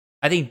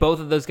 I think both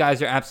of those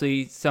guys are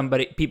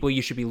absolutely people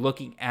you should be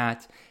looking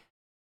at.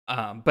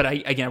 But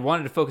I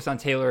wanted to focus on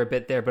Taylor a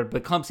bit there,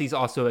 but Humpsey's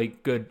also a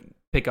good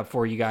pickup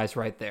for you guys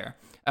right there.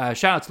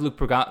 Shout out to Luke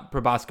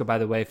Probosco, by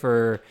the way,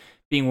 for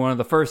being one of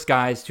the first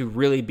guys to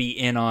really be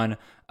in on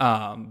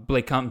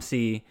Blake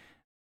Humpsey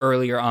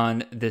earlier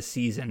on this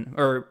season,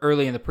 or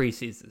early in the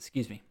preseason,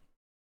 excuse me.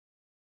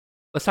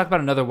 Let's talk about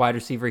another wide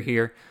receiver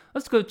here.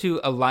 Let's go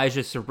to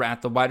Elijah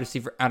Surratt, the wide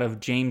receiver out of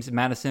James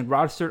Madison,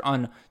 rostered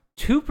on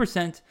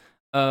 2%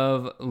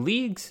 of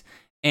leagues,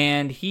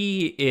 and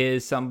he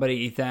is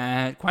somebody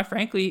that, quite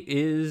frankly,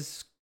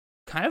 is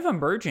kind of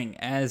emerging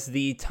as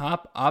the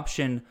top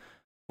option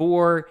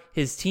for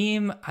his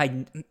team.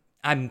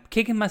 I'm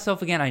kicking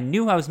myself again. I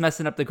knew I was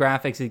messing up the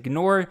graphics.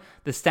 Ignore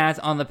the stats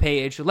on the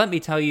page. Let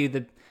me tell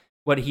you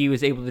what he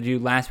was able to do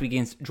last week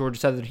against Georgia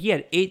Southern. He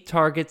had 8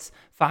 targets,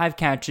 5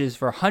 catches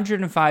for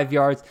 105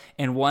 yards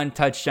and 1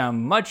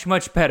 touchdown. Much,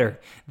 much better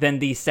than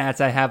the stats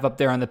I have up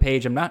there on the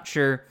page. I'm not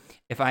sure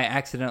if I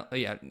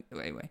accidentally... Yeah,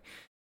 anyway.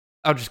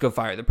 I'll just go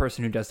fire the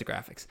person who does the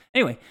graphics.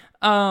 Anyway,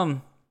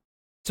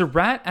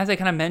 Surratt, as I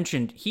kind of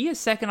mentioned, he is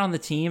second on the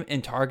team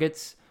in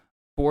targets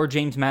for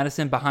James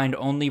Madison behind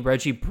only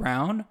Reggie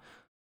Brown.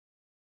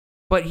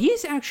 But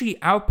he's actually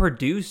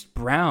outproduced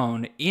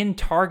Brown in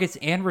targets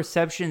and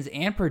receptions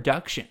and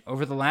production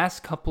over the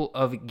last couple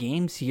of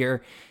games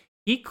here.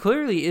 He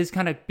clearly is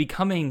kind of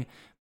becoming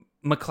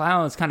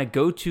McLeod's kind of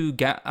go-to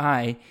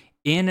guy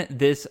in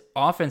this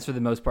offense for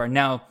the most part.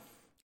 Now,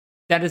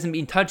 that doesn't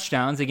mean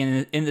touchdowns.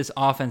 Again, in this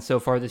offense so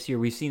far this year,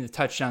 we've seen the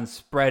touchdowns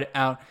spread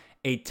out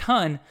a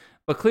ton,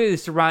 but clearly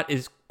Surratt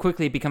is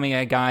quickly becoming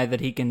a guy that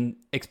he can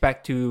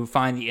expect to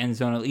find the end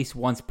zone at least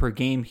once per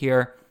game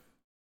here.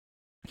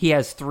 He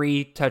has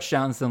 3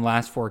 touchdowns in the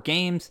last 4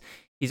 games.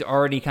 He's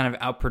already kind of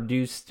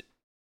outproduced.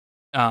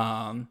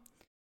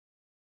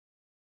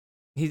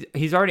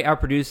 He's already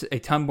outproduced a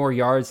ton more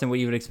yards than what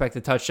you would expect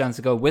the touchdowns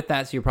to go with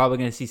that. So you're probably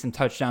going to see some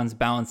touchdowns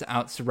balance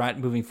out Surratt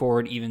moving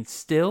forward even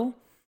still.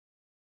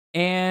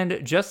 And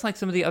just like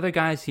some of the other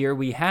guys here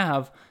we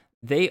have,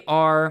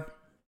 Surratt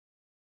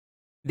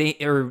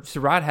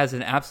has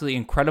an absolutely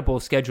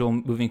incredible schedule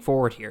moving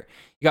forward here.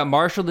 You got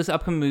Marshall this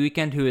upcoming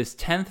weekend, who is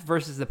 10th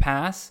versus the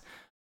pass.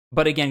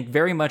 But again,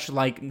 very much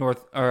like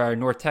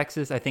North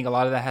Texas, I think a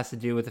lot of that has to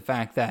do with the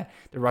fact that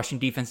the rushing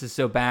defense is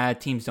so bad,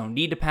 teams don't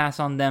need to pass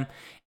on them.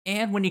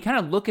 And when you kind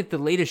of look at the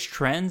latest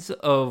trends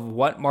of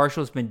what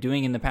Marshall's been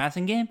doing in the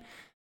passing game,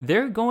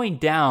 they're going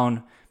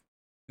down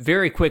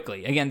very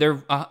quickly. Again,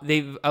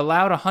 they've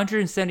allowed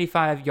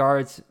 175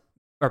 yards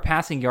or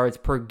passing yards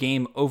per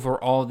game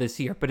overall this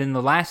year. But in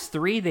the last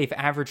 3, they've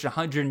averaged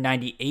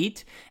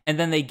 198, and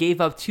then they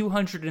gave up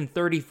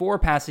 234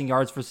 passing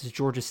yards versus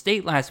Georgia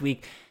State last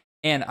week.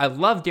 And I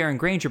love Darren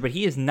Granger, but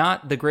he is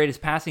not the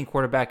greatest passing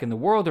quarterback in the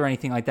world or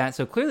anything like that.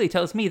 So clearly it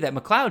tells me that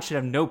McLeod should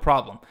have no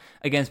problem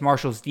against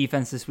Marshall's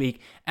defense this week.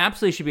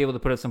 Absolutely should be able to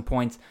put up some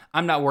points.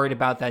 I'm not worried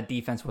about that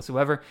defense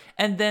whatsoever.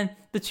 And then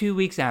the 2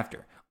 weeks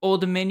after, Old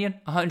Dominion,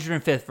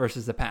 105th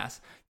versus the pass.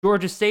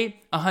 Georgia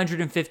State,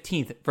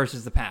 115th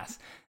versus the pass.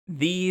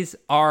 These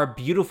are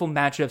beautiful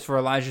matchups for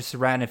Elijah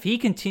Sarratt. If he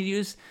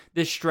continues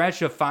this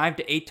stretch of 5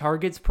 to 8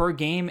 targets per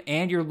game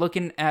and you're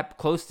looking at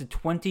close to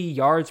 20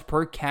 yards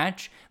per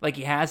catch like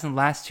he has in the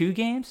last 2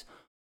 games,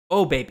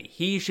 oh baby,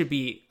 he should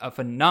be a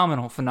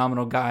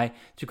phenomenal guy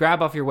to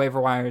grab off your waiver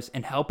wires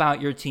and help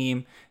out your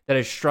team that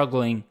is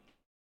struggling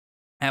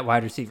at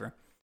wide receiver.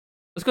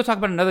 Let's go talk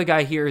about another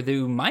guy here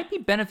who might be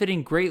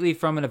benefiting greatly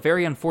from a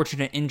very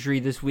unfortunate injury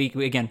this week.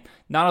 Again,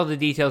 not all the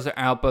details are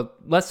out, but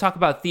let's talk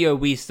about Theo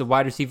Weiss, the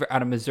wide receiver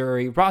out of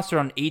Missouri,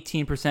 rostered on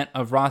 18%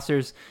 of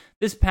rosters.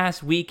 This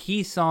past week,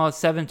 he saw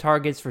 7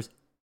 targets,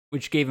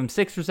 which gave him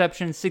 6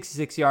 receptions,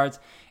 66 yards,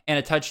 and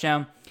a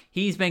touchdown.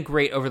 He's been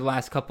great over the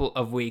last couple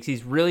of weeks.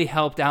 He's really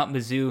helped out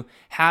Mizzou,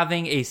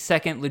 having a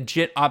second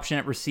legit option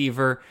at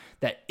receiver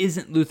that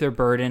isn't Luther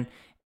Burden.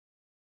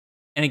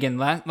 And again,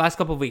 last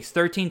couple of weeks,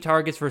 13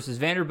 targets versus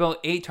Vanderbilt,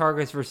 8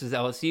 targets versus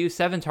LSU,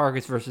 7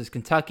 targets versus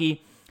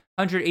Kentucky,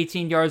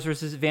 118 yards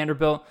versus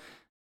Vanderbilt,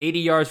 80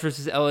 yards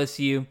versus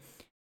LSU,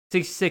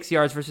 66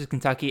 yards versus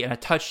Kentucky, and a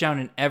touchdown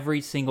in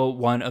every single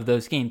one of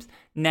those games.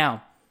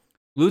 Now,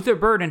 Luther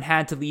Burden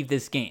had to leave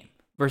this game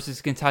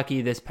versus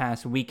Kentucky this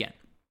past weekend.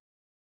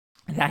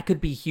 That could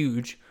be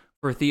huge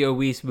for Theo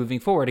Weiss moving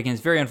forward. Again,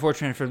 it's very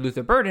unfortunate for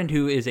Luther Burden,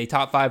 who is a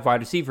top 5 wide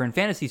receiver in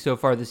fantasy so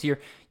far this year.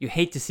 You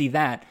hate to see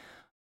that.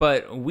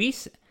 But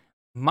Weiss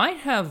might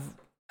have,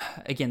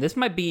 again, this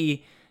might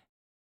be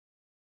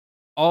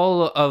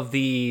all of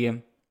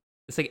the,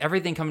 it's like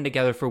everything coming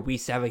together for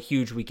Weiss to have a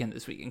huge weekend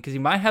this weekend. Because he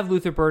might have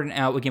Luther Burden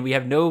out. Again, we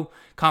have no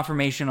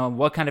confirmation on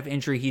what kind of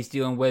injury he's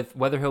dealing with,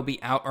 whether he'll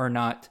be out or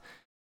not.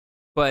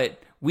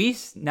 But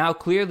Weiss now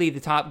clearly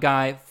the top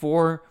guy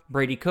for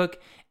Brady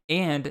Cook.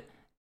 And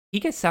he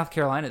gets South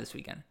Carolina this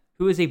weekend,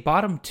 who is a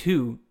bottom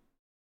 2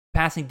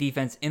 passing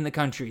defense in the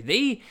country.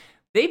 They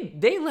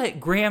let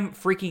Graham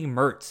freaking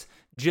Mertz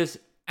just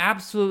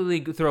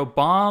absolutely throw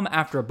bomb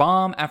after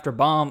bomb after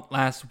bomb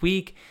last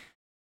week.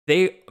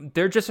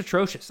 They're just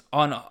atrocious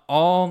on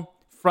all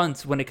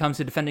fronts when it comes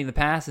to defending the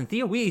pass. And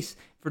Theo Weiss,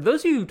 for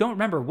those of you who don't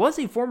remember, was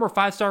a former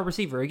 5-star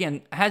receiver.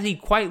 Again, has he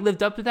quite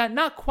lived up to that?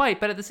 Not quite,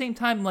 but at the same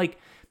time, like,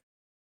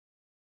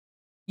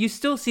 you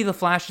still see the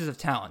flashes of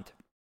talent.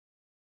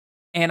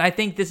 And I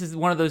think this is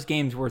one of those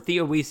games where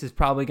Theo Weiss is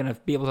probably going to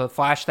be able to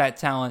flash that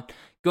talent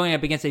going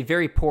up against a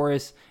very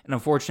porous and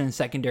unfortunate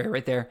secondary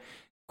right there.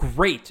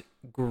 Great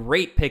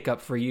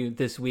pickup for you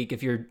this week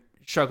if you're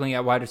struggling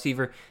at wide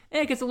receiver.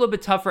 And it gets a little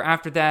bit tougher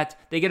after that.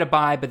 They get a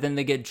bye, but then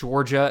they get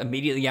Georgia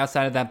immediately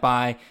outside of that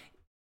bye.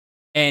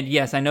 And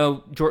yes, I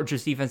know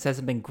Georgia's defense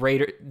hasn't been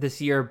great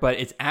this year, but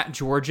it's at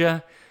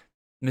Georgia.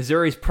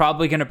 Missouri's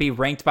probably going to be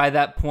ranked by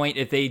that point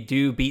if they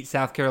do beat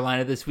South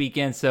Carolina this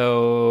weekend.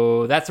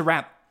 So that's a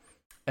wrap.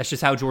 That's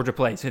just how Georgia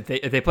plays. If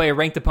they play a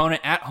ranked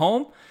opponent at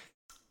home,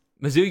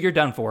 Mizzou, you're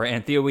done for.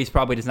 And Theo Weiss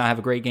probably does not have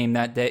a great game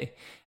that day.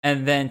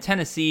 And then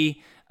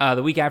Tennessee,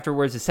 the week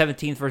afterwards, is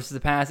 17th versus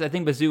the pass. I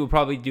think Mizzou will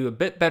probably do a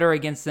bit better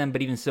against them,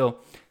 but even still,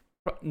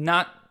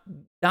 not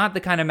the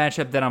kind of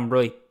matchup that I'm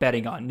really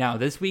betting on. Now,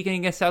 this weekend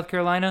against South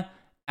Carolina,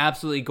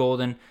 absolutely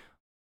golden.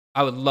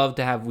 I would love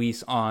to have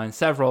Weiss on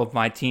several of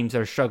my teams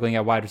that are struggling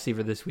at wide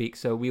receiver this week,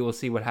 so we will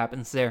see what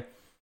happens there.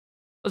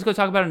 Let's go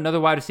talk about another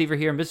wide receiver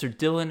here, Mr.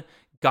 Dylan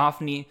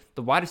Goffney,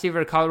 the wide receiver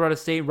at Colorado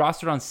State,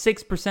 rostered on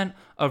 6%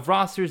 of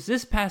rosters.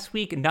 This past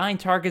week, 9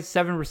 targets,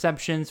 7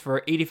 receptions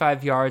for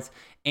 85 yards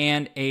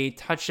and a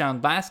touchdown.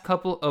 Last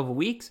couple of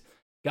weeks,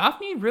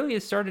 Goffney really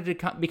has started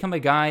to become a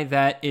guy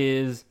that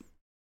is,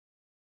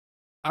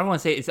 I don't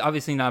want to say it's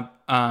obviously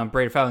not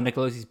Brady Fowler,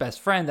 Nicolosi's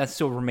best friend. That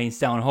still remains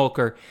Dallin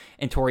Holker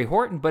and Torrey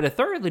Horton. But a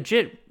third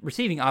legit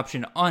receiving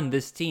option on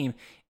this team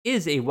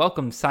is a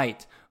welcome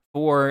sight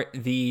for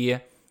the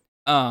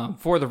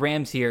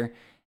Rams here.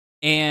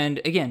 And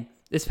again,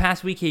 this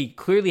past week, he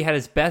clearly had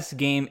his best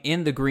game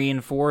in the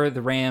green for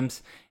the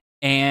Rams.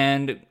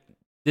 And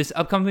this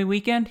upcoming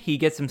weekend, he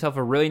gets himself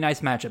a really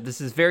nice matchup.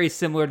 This is very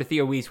similar to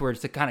Theo Weiss, where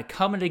it's kind of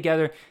coming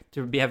together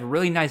to have a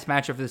really nice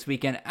matchup for this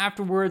weekend.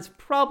 Afterwards,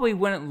 probably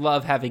wouldn't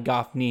love having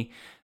Goffney.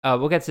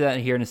 We'll get to that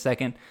here in a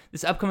second.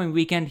 This upcoming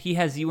weekend, he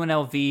has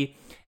UNLV,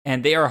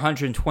 and they are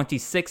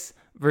 126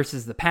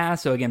 versus the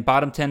pass. So again,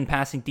 bottom 10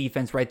 passing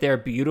defense right there.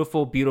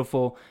 Beautiful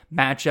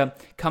matchup.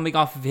 Coming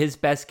off of his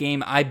best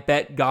game, I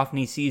bet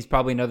Goffney sees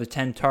probably another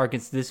 10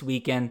 targets this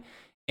weekend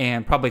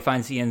and probably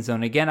finds the end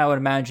zone again, I would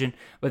imagine.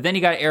 But then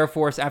you got Air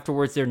Force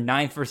afterwards. They're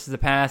 9th versus the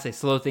pass. They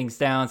slow things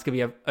down. It's going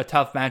to be a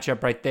tough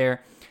matchup right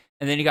there.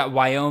 And then you got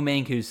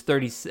Wyoming, who's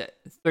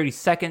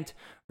 32nd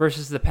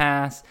versus the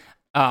pass.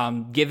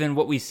 Given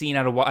what we've seen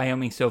out of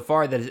Wyoming so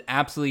far, that is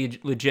absolutely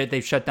legit.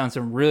 They've shut down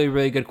some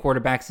really good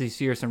quarterbacks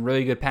this year, some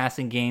really good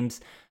passing games.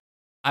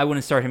 I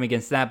wouldn't start him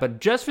against that, but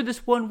just for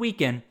this one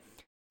weekend,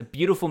 a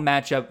beautiful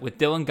matchup with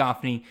Dylan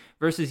Goffney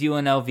versus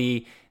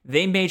UNLV.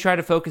 They may try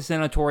to focus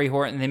in on Torrey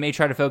Horton. They may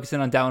try to focus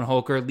in on Dallin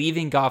Holker,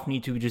 leaving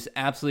Goffney to just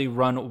absolutely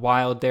run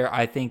wild there.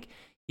 I think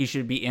he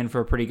should be in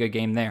for a pretty good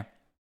game there.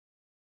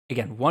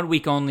 Again, 1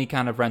 week only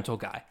kind of rental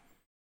guy.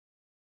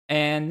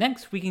 And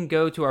next, we can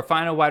go to our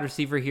final wide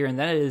receiver here, and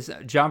that is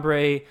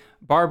Jabre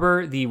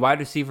Barber, the wide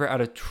receiver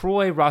out of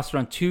Troy, rostered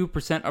on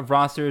 2% of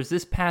rosters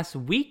this past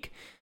week.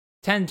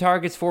 10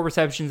 targets, 4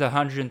 receptions,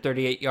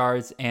 138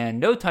 yards, and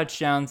no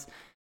touchdowns.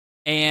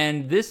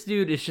 And this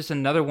dude is just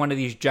another one of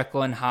these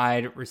Jekyll and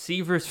Hyde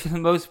receivers for the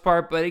most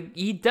part, but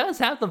he does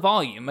have the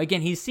volume.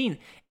 Again, he's seen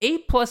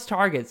 8+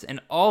 targets in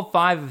all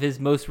 5 of his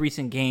most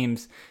recent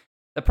games.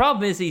 The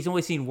problem is that he's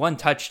only seen 1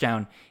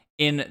 touchdown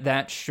in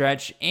that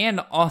stretch,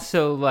 and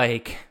also,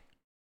 like,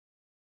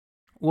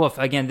 woof,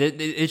 again,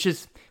 it's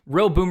just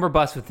real boomer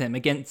bust with him.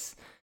 Against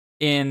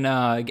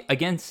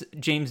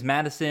James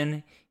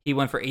Madison, he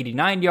went for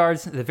 89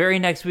 yards. The very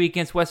next week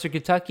against Western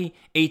Kentucky,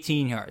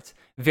 18 yards.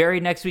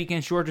 Very next week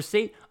against Georgia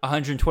State,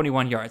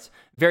 121 yards.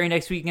 Very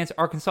next week against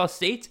Arkansas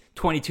State,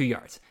 22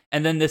 yards.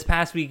 And then this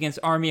past week against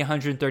Army,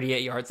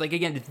 138 yards. Like,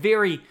 again, it's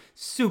very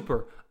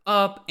super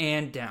up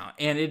and down.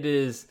 And it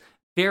is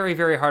very,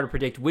 very hard to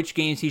predict which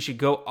games he should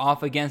go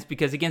off against,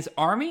 because against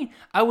Army,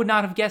 I would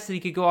not have guessed that he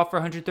could go off for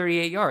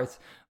 138 yards.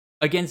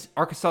 Against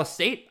Arkansas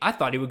State, I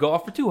thought he would go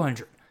off for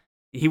 200.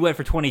 He went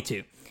for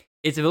 22.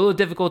 It's a little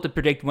difficult to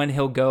predict when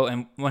he'll go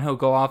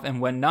off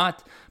and when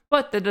not,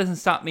 but that doesn't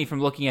stop me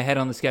from looking ahead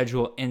on the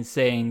schedule and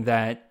saying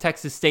that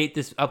Texas State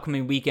this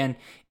upcoming weekend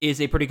is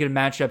a pretty good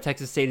matchup.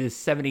 Texas State is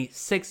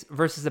 76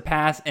 versus the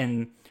pass,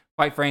 and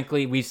quite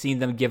frankly, we've seen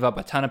them give up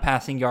a ton of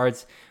passing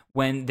yards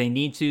when they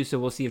need to, so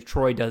we'll see if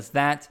Troy does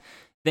that.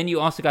 Then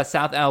you also got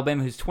South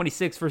Alabama, who's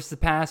 26 versus the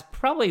pass.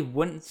 Probably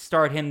wouldn't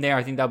start him there.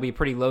 I think that'll be a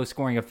pretty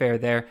low-scoring affair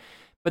there.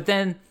 But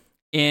then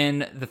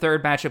in the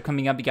third matchup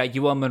coming up, you got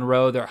UL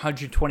Monroe. They're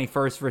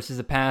 121st versus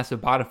the pass, so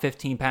bottom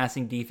 15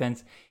 passing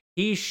defense.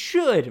 He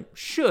should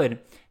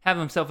have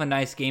himself a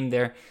nice game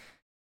there.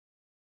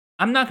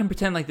 I'm not going to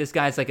pretend like this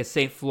guy's like a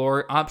safe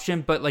floor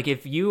option, but like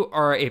if you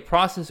are a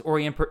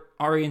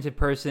process-oriented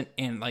person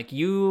and like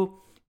you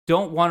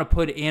don't want to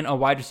put in a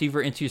wide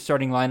receiver into your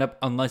starting lineup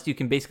unless you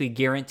can basically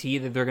guarantee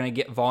that they're going to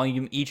get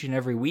volume each and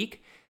every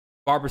week,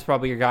 Barber's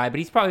probably your guy, but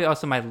he's probably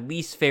also my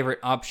least favorite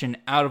option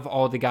out of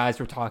all the guys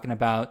we're talking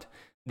about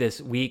this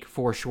week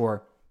for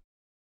sure.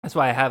 That's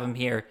why I have him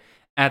here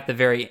at the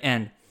very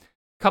end.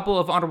 Couple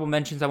of honorable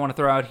mentions I want to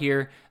throw out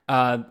here.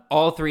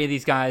 All 3 of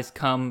these guys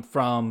come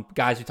from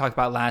guys we talked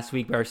about last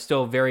week but are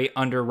still very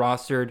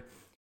under-rostered.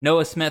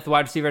 Noah Smith,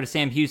 wide receiver out of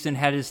Sam Houston,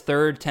 had his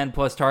third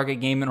 10-plus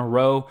target game in a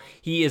row.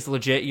 He is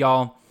legit,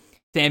 y'all.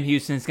 Sam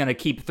Houston's going to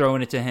keep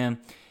throwing it to him.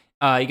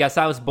 You got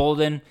Silas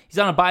Bolden. He's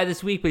on a bye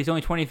this week, but he's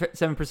only 27%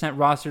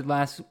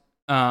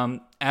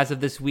 rostered as of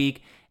this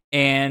week.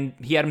 And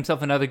he had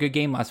himself another good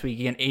game last week.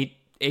 Again,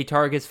 8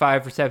 targets,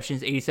 5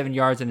 receptions, 87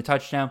 yards, and a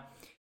touchdown.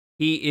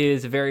 He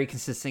is a very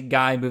consistent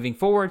guy moving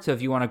forward, so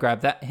if you want to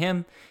grab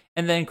him.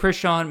 And then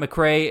Christian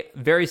McCray,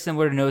 very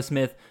similar to Noah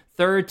Smith,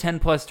 third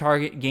 10-plus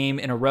target game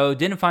in a row.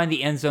 Didn't find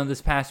the end zone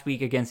this past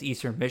week against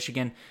Eastern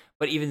Michigan,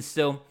 but even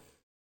still,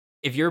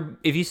 if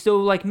you still,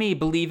 like me,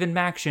 believe in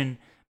Maction,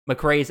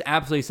 McCray is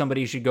absolutely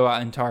somebody you should go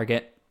out and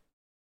target.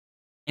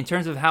 In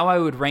terms of how I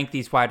would rank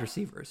these wide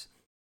receivers,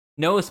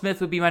 Noah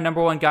Smith would be my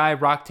number 1 guy.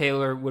 Rock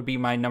Taylor would be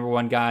my number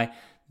 1 guy.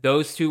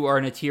 Those two are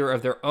in a tier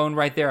of their own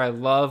right there. I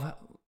love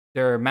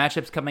their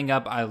matchups coming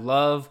up. I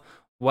love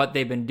what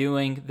they've been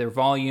doing, their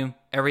volume.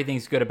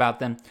 Everything's good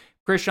about them.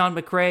 Christian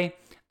McCray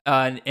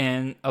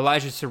and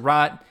Elijah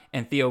Surratt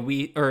and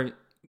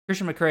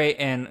Christian McCray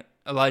and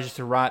Elijah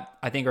Surratt,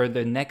 I think, are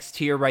the next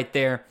tier right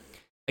there.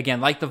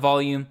 Again, like the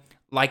volume,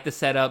 like the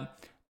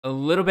setup, a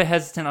little bit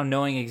hesitant on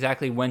knowing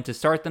exactly when to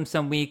start them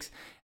some weeks.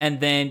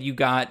 And then you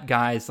got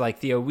guys like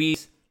Theo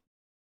Weiss,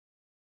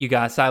 you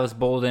got Silas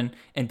Bolden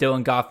and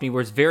Dylan Goffney,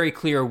 where it's very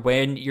clear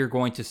when you're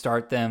going to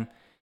start them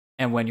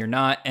and when you're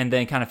not. And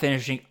then kind of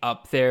finishing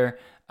up there,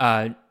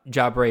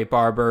 Jabre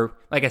Barber.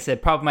 Like I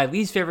said, probably my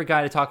least favorite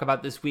guy to talk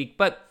about this week,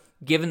 but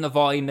given the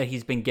volume that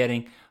he's been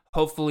getting,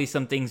 hopefully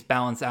some things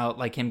balance out,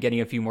 like him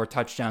getting a few more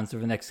touchdowns over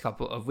the next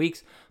couple of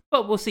weeks,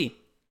 but we'll see.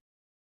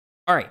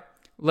 All right,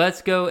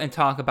 let's go and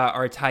talk about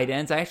our tight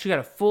ends. I actually got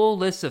a full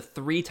list of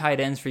 3 tight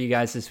ends for you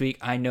guys this week.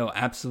 I know,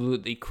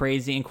 absolutely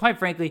crazy. And quite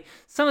frankly,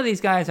 some of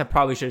these guys I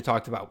probably should have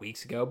talked about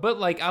weeks ago, but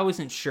like I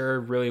wasn't sure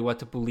really what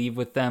to believe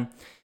with them.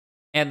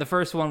 And the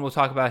first one we'll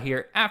talk about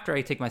here after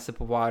I take my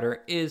sip of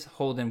water is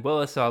Holden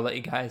Willis. So I'll let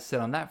you guys sit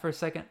on that for a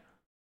second.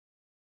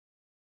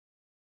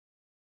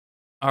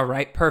 All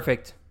right,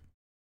 perfect.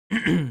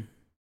 All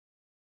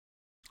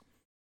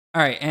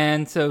right,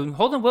 and so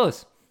Holden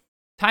Willis,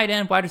 tight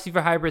end, wide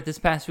receiver hybrid this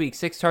past week,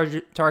 6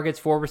 targets,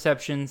 4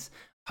 receptions,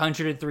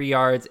 103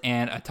 yards,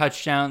 and a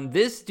touchdown.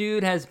 This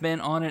dude has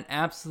been on an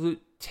absolute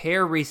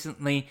tear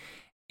recently,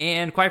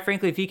 and quite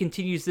frankly, if he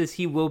continues this,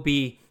 he will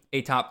be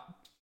a top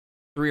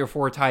 3 or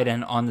 4 tight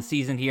end on the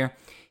season here.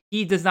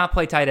 He does not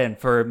play tight end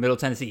for Middle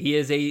Tennessee. He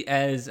is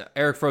as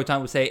Eric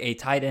Froton would say, a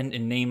tight end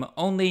in name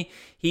only.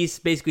 He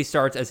basically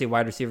starts as a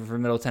wide receiver for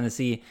Middle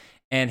Tennessee,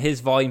 and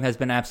his volume has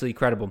been absolutely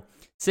incredible.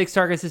 6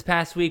 targets this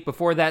past week.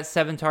 Before that,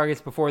 7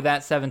 targets. Before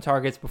that, 7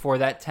 targets. Before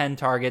that, 10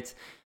 targets.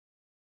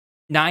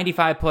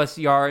 95 plus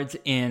yards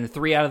in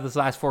 3 out of his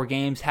last 4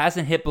 games,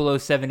 hasn't hit below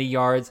 70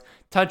 yards,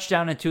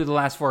 touchdown in 2 of the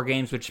last 4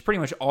 games, which is pretty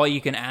much all you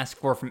can ask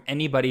for from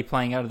anybody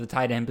playing out of the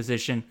tight end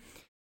position.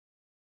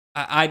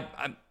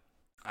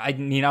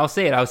 I'll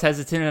say it. I was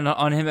hesitant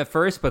on him at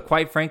first, but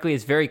quite frankly,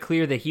 it's very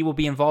clear that he will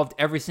be involved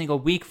every single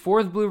week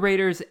for the Blue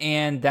Raiders,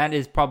 and that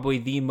is probably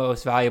the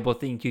most valuable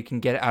thing you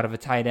can get out of a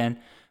tight end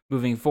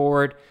moving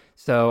forward.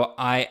 So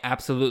I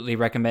absolutely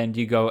recommend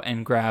you go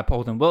and grab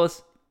Holden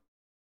Willis.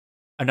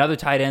 Another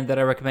tight end that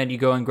I recommend you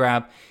go and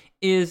grab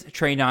is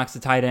Trey Knox, the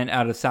tight end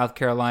out of South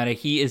Carolina.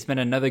 He has been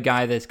another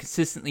guy that's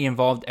consistently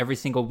involved every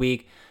single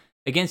week.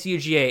 Against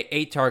UGA,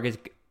 8 targets.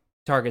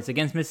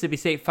 Against Mississippi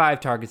State, 5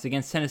 targets.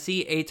 Against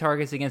Tennessee, 8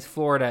 targets. Against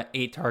Florida,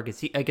 8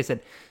 targets. Like I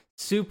said,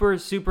 super,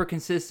 super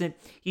consistent.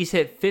 He's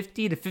hit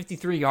 50 to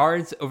 53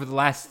 yards over the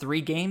last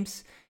 3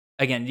 games.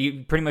 Again,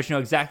 you pretty much know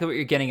exactly what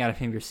you're getting out of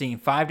him. You're seeing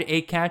 5 to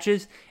 8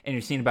 catches, and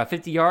you're seeing about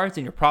 50 yards,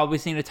 and you're probably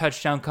seeing a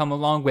touchdown come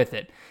along with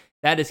it.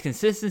 That is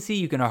consistency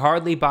you can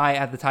hardly buy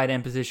at the tight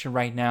end position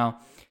right now.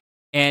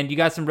 And you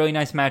got some really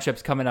nice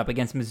matchups coming up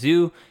against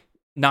Mizzou.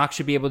 Knox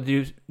should be able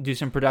to do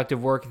some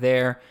productive work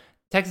there.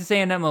 Texas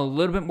A&M I'm a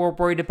little bit more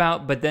worried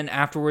about, but then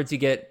afterwards you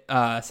get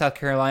South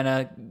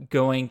Carolina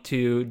going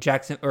to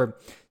Jacksonville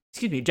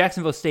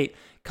State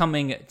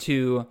coming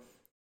to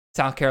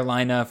South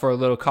Carolina for a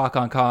little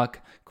cock-on-cock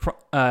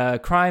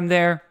crime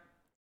there.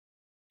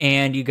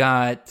 And you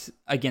got,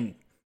 again,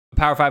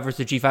 Power 5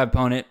 versus G5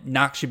 opponent.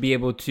 Knox should be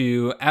able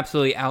to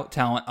absolutely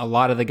out-talent a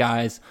lot of the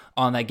guys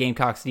on that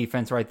Gamecocks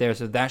defense right there,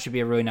 so that should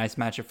be a really nice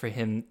matchup for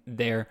him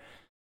there.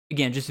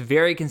 Again, just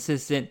very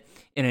consistent.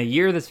 In a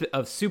year that's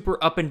of super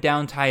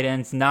up-and-down tight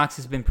ends, Knox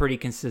has been pretty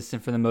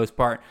consistent for the most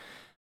part,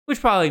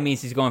 which probably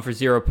means he's going for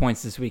 0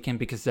 points this weekend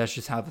because that's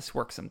just how this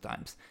works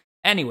sometimes.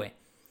 Anyway,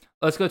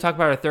 let's go talk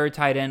about our third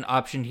tight end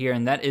option here,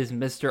 and that is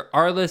Mr.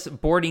 Arlis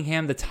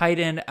Boardingham, the tight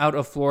end out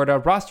of Florida,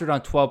 rostered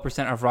on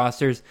 12% of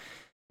rosters.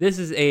 This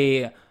is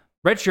a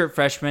redshirt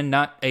freshman,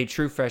 not a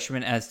true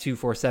freshman, as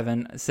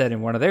 247 said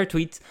in one of their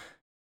tweets.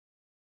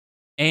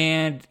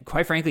 And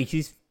quite frankly,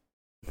 he's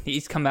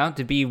come out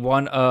to be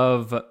one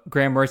of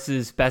Graham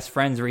Mertz's best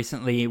friends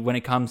recently when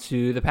it comes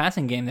to the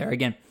passing game there.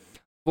 Again,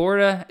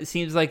 Florida, it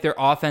seems like their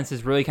offense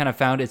has really kind of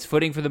found its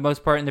footing for the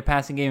most part in their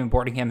passing game, and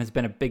Boardingham has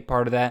been a big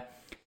part of that.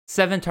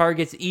 7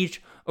 targets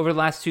each over the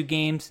last 2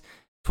 games,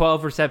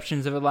 12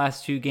 receptions over the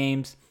last 2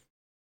 games.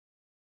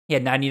 He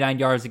had 99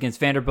 yards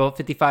against Vanderbilt,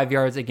 55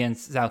 yards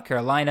against South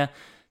Carolina,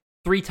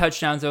 3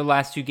 touchdowns over the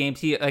last 2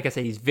 games. Like I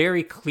said, he's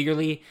very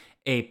clearly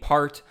a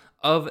part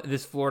of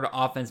this Florida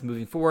offense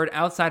moving forward.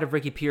 Outside of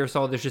Ricky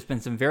Pearsall, there's just been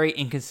some very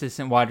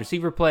inconsistent wide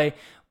receiver play.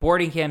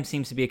 Boardingham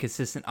seems to be a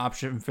consistent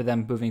option for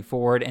them moving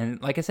forward.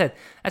 And like I said,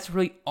 that's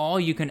really all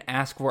you can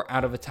ask for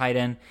out of a tight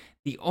end.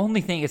 The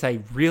only thing is I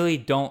really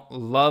don't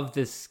love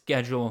this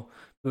schedule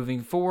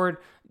moving forward.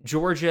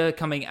 Georgia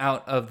coming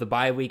out of the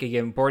bye week.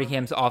 Again,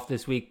 Boardingham's off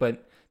this week,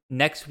 but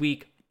next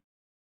week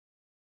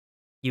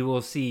you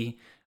will see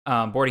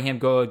Boardingham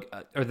go,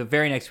 or the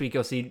very next week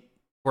you'll see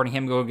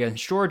Boardingham go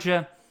against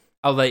Georgia.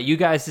 I'll let you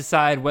guys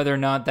decide whether or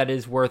not that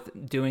is worth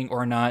doing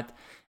or not.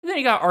 And then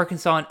you got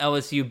Arkansas and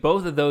LSU.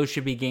 Both of those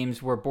should be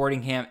games where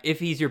Boardingham,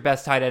 if he's your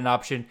best tight end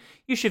option,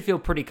 you should feel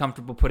pretty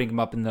comfortable putting him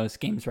up in those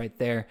games right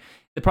there.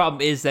 The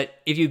problem is that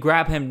if you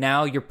grab him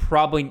now, you're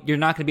not going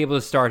to be able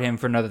to start him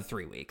for another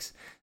 3 weeks.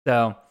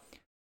 So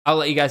I'll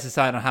let you guys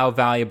decide on how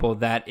valuable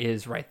that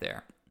is right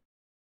there.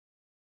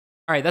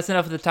 All right, that's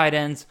enough of the tight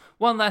ends.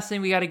 One last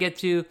thing we got to get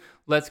to.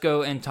 Let's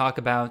go and talk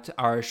about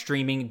our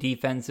streaming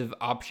defensive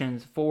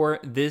options for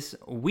this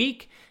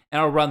week,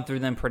 and I'll run through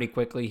them pretty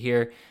quickly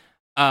here.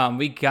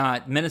 We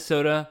got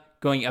Minnesota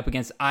going up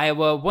against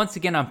Iowa. Once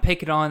again, I'm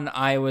picking on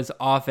Iowa's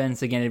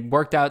offense. Again, it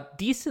worked out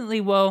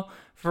decently well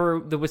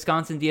for the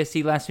Wisconsin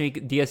DST last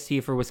week.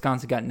 DST for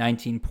Wisconsin got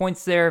 19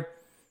 points there.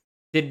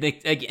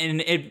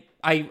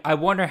 I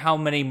wonder how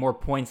many more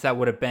points that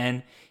would have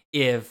been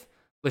if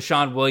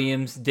LaShawn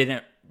Williams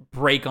didn't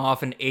break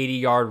off an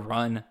 80-yard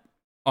run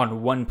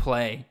on one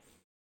play.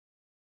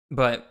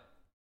 But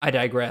I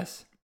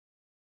digress.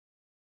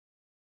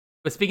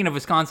 But speaking of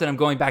Wisconsin, I'm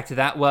going back to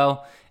that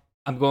well.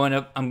 I'm going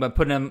to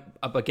put them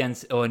up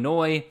against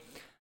Illinois.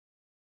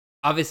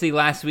 Obviously,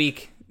 last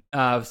week,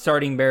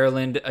 starting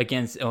Maryland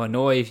against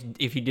Illinois.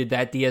 If you did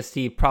that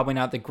DST, probably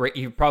not the great.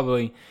 You're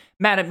probably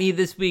mad at me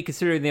this week,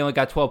 considering they only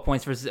got 12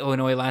 points versus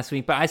Illinois last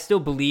week. But I still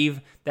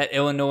believe that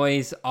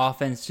Illinois'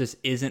 offense just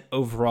isn't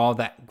overall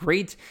that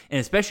great. And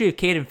especially if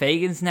Caden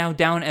Fagan's now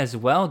down as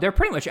well, they're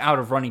pretty much out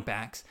of running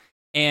backs.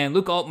 And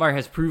Luke Altmaier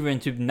has proven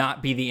to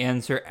not be the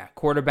answer at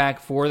quarterback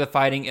for the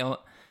Fighting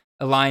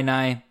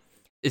Illini.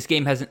 This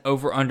game has an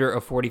over-under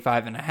of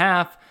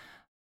 45.5.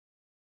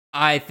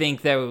 I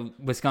think that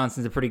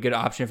Wisconsin's a pretty good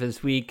option for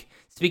this week.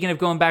 Speaking of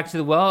going back to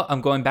the well,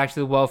 I'm going back to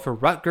the well for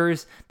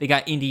Rutgers. They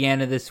got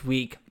Indiana this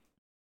week.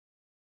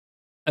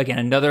 Again,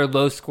 another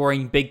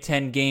low-scoring Big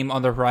Ten game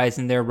on the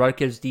horizon there.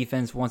 Rutgers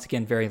defense, once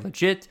again, very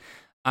legit.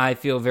 I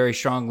feel very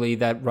strongly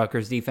that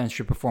Rutgers defense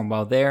should perform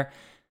well there.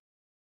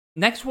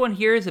 Next one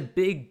here is a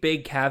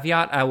big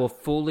caveat. I will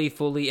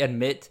fully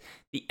admit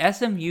The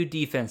SMU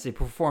defense, they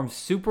performed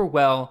super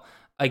well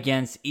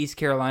against East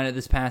Carolina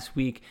this past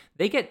week.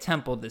 They get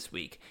Temple this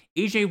week.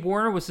 EJ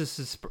Warner was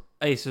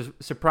a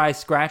surprise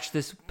scratch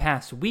this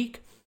past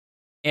week.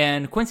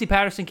 And Quincy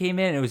Patterson came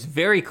in, and it was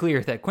very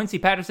clear that Quincy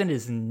Patterson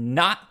is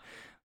not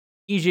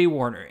EJ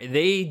Warner.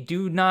 They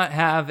do not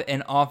have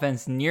an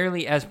offense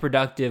nearly as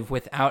productive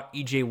without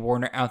EJ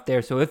Warner out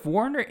there. So if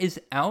Warner is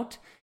out,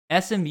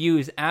 SMU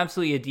is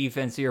absolutely a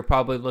defense that you're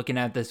probably looking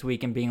at this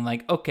week and being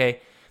like, okay,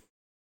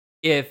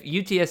 if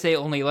UTSA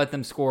only let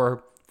them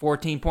score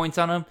 14 points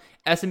on them,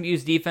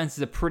 SMU's defense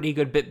is a pretty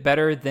good bit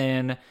better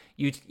than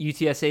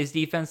UTSA's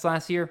defense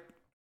last year.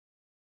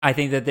 I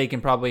think that they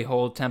can probably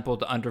hold Temple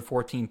to under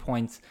 14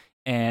 points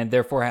and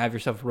therefore have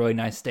yourself a really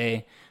nice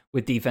day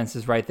with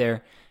defenses right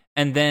there.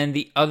 And then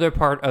the other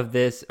part of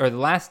this, or the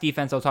last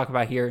defense I'll talk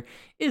about here,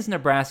 is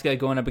Nebraska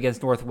going up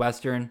against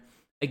Northwestern.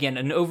 Again,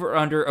 an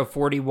over-under of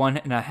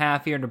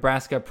 41.5 here.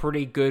 Nebraska,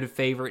 pretty good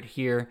favorite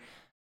here.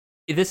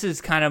 This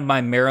is kind of my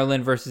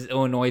Maryland versus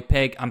Illinois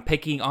pick. I'm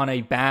picking on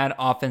a bad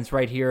offense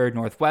right here at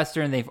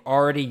Northwestern. They've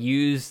already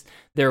used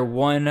their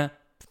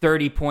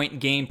 130-point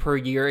game per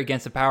year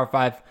against a Power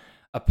 5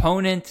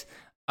 opponent.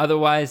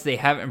 Otherwise, they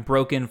haven't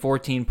broken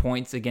 14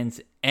 points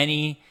against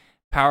any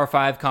Power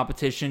 5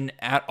 competition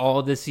at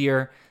all this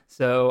year.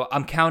 So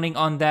I'm counting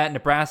on that.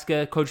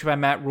 Nebraska, coached by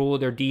Matt Rule,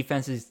 their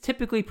defense is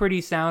typically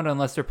pretty sound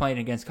unless they're playing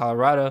against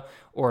Colorado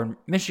or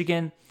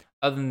Michigan.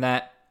 Other than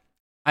that,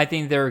 I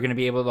think they're going to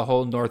be able to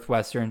hold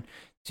Northwestern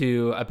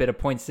to a bit of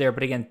points there.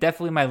 But again,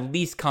 definitely my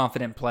least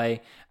confident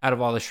play out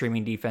of all the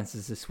streaming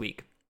defenses this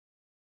week.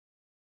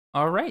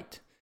 All right.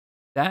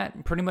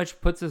 That pretty much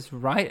puts us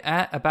right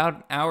at about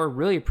an hour.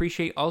 Really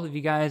appreciate all of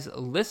you guys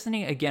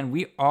listening. Again,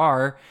 we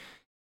are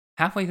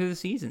halfway through the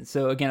season.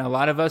 So again, a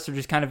lot of us are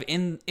just kind of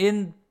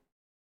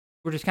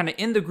we're just kind of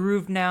in the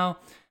groove now.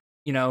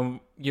 You know,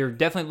 you're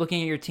definitely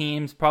looking at your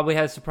teams, probably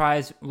had a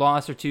surprise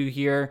loss or two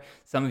here.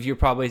 Some of you are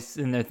probably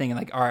sitting there thinking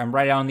like, all right, I'm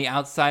right on the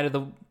outside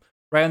of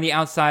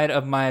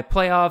my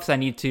playoffs. I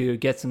need to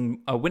get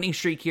a winning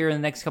streak here in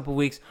the next couple of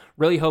weeks.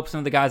 Really hope some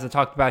of the guys I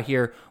talked about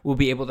here will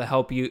be able to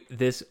help you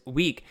this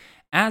week.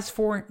 As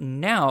for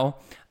now,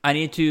 I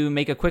need to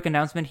make a quick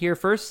announcement here.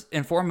 First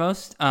and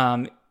foremost,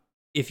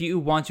 if you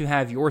want to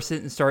have your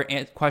sit and start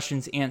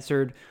questions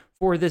answered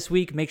for this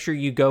week, make sure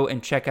you go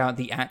and check out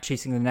the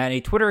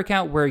 @ChasingTheNatty Twitter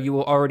account, where you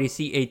will already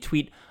see a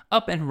tweet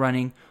up and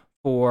running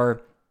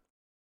for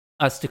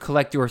us to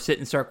collect your sit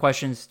and start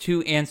questions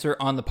to answer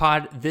on the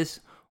pod this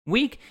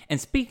week. And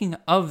speaking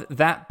of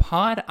that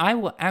pod, I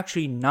will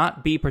actually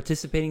not be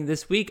participating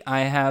this week.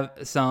 I have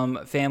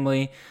some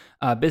family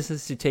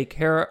business to take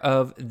care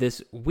of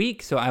this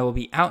week, so I will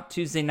be out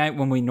Tuesday night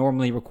when we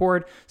normally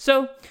record.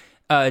 So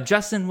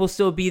Justin will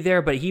still be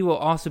there, but he will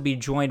also be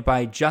joined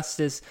by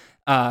Justice,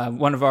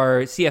 one of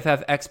our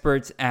CFF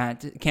experts at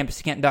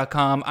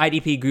campuscanton.com,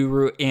 IDP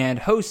guru, and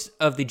host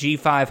of the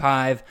G5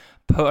 Hive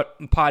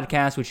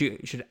podcast, which you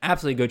should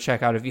absolutely go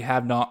check out if you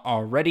have not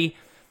already.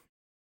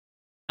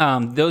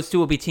 Those two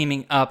will be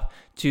teaming up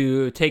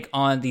to take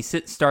on the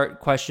sit-start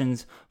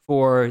questions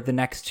for the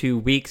next 2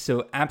 weeks,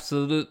 so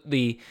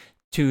absolutely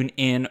tune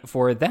in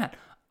for that.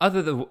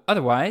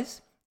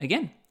 Otherwise,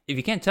 again, if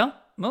you can't tell,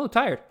 I'm a little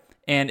tired,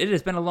 and it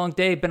has been a long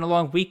day, been a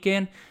long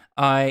weekend.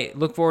 I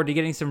look forward to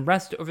getting some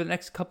rest over the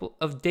next couple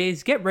of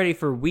days. Get ready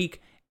for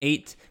week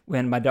 8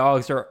 when my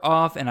dogs are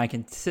off and I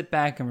can sit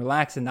back and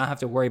relax and not have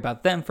to worry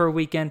about them for a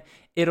weekend.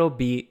 It'll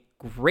be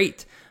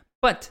great.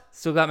 But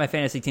still got my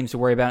fantasy teams to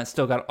worry about.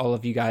 Still got all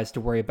of you guys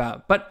to worry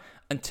about. But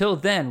until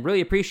then,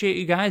 really appreciate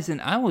you guys,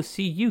 and I will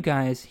see you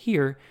guys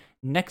here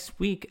next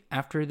week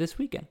after this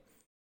weekend.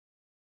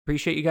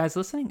 Appreciate you guys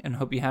listening and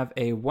hope you have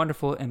a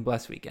wonderful and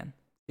blessed weekend.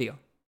 See you.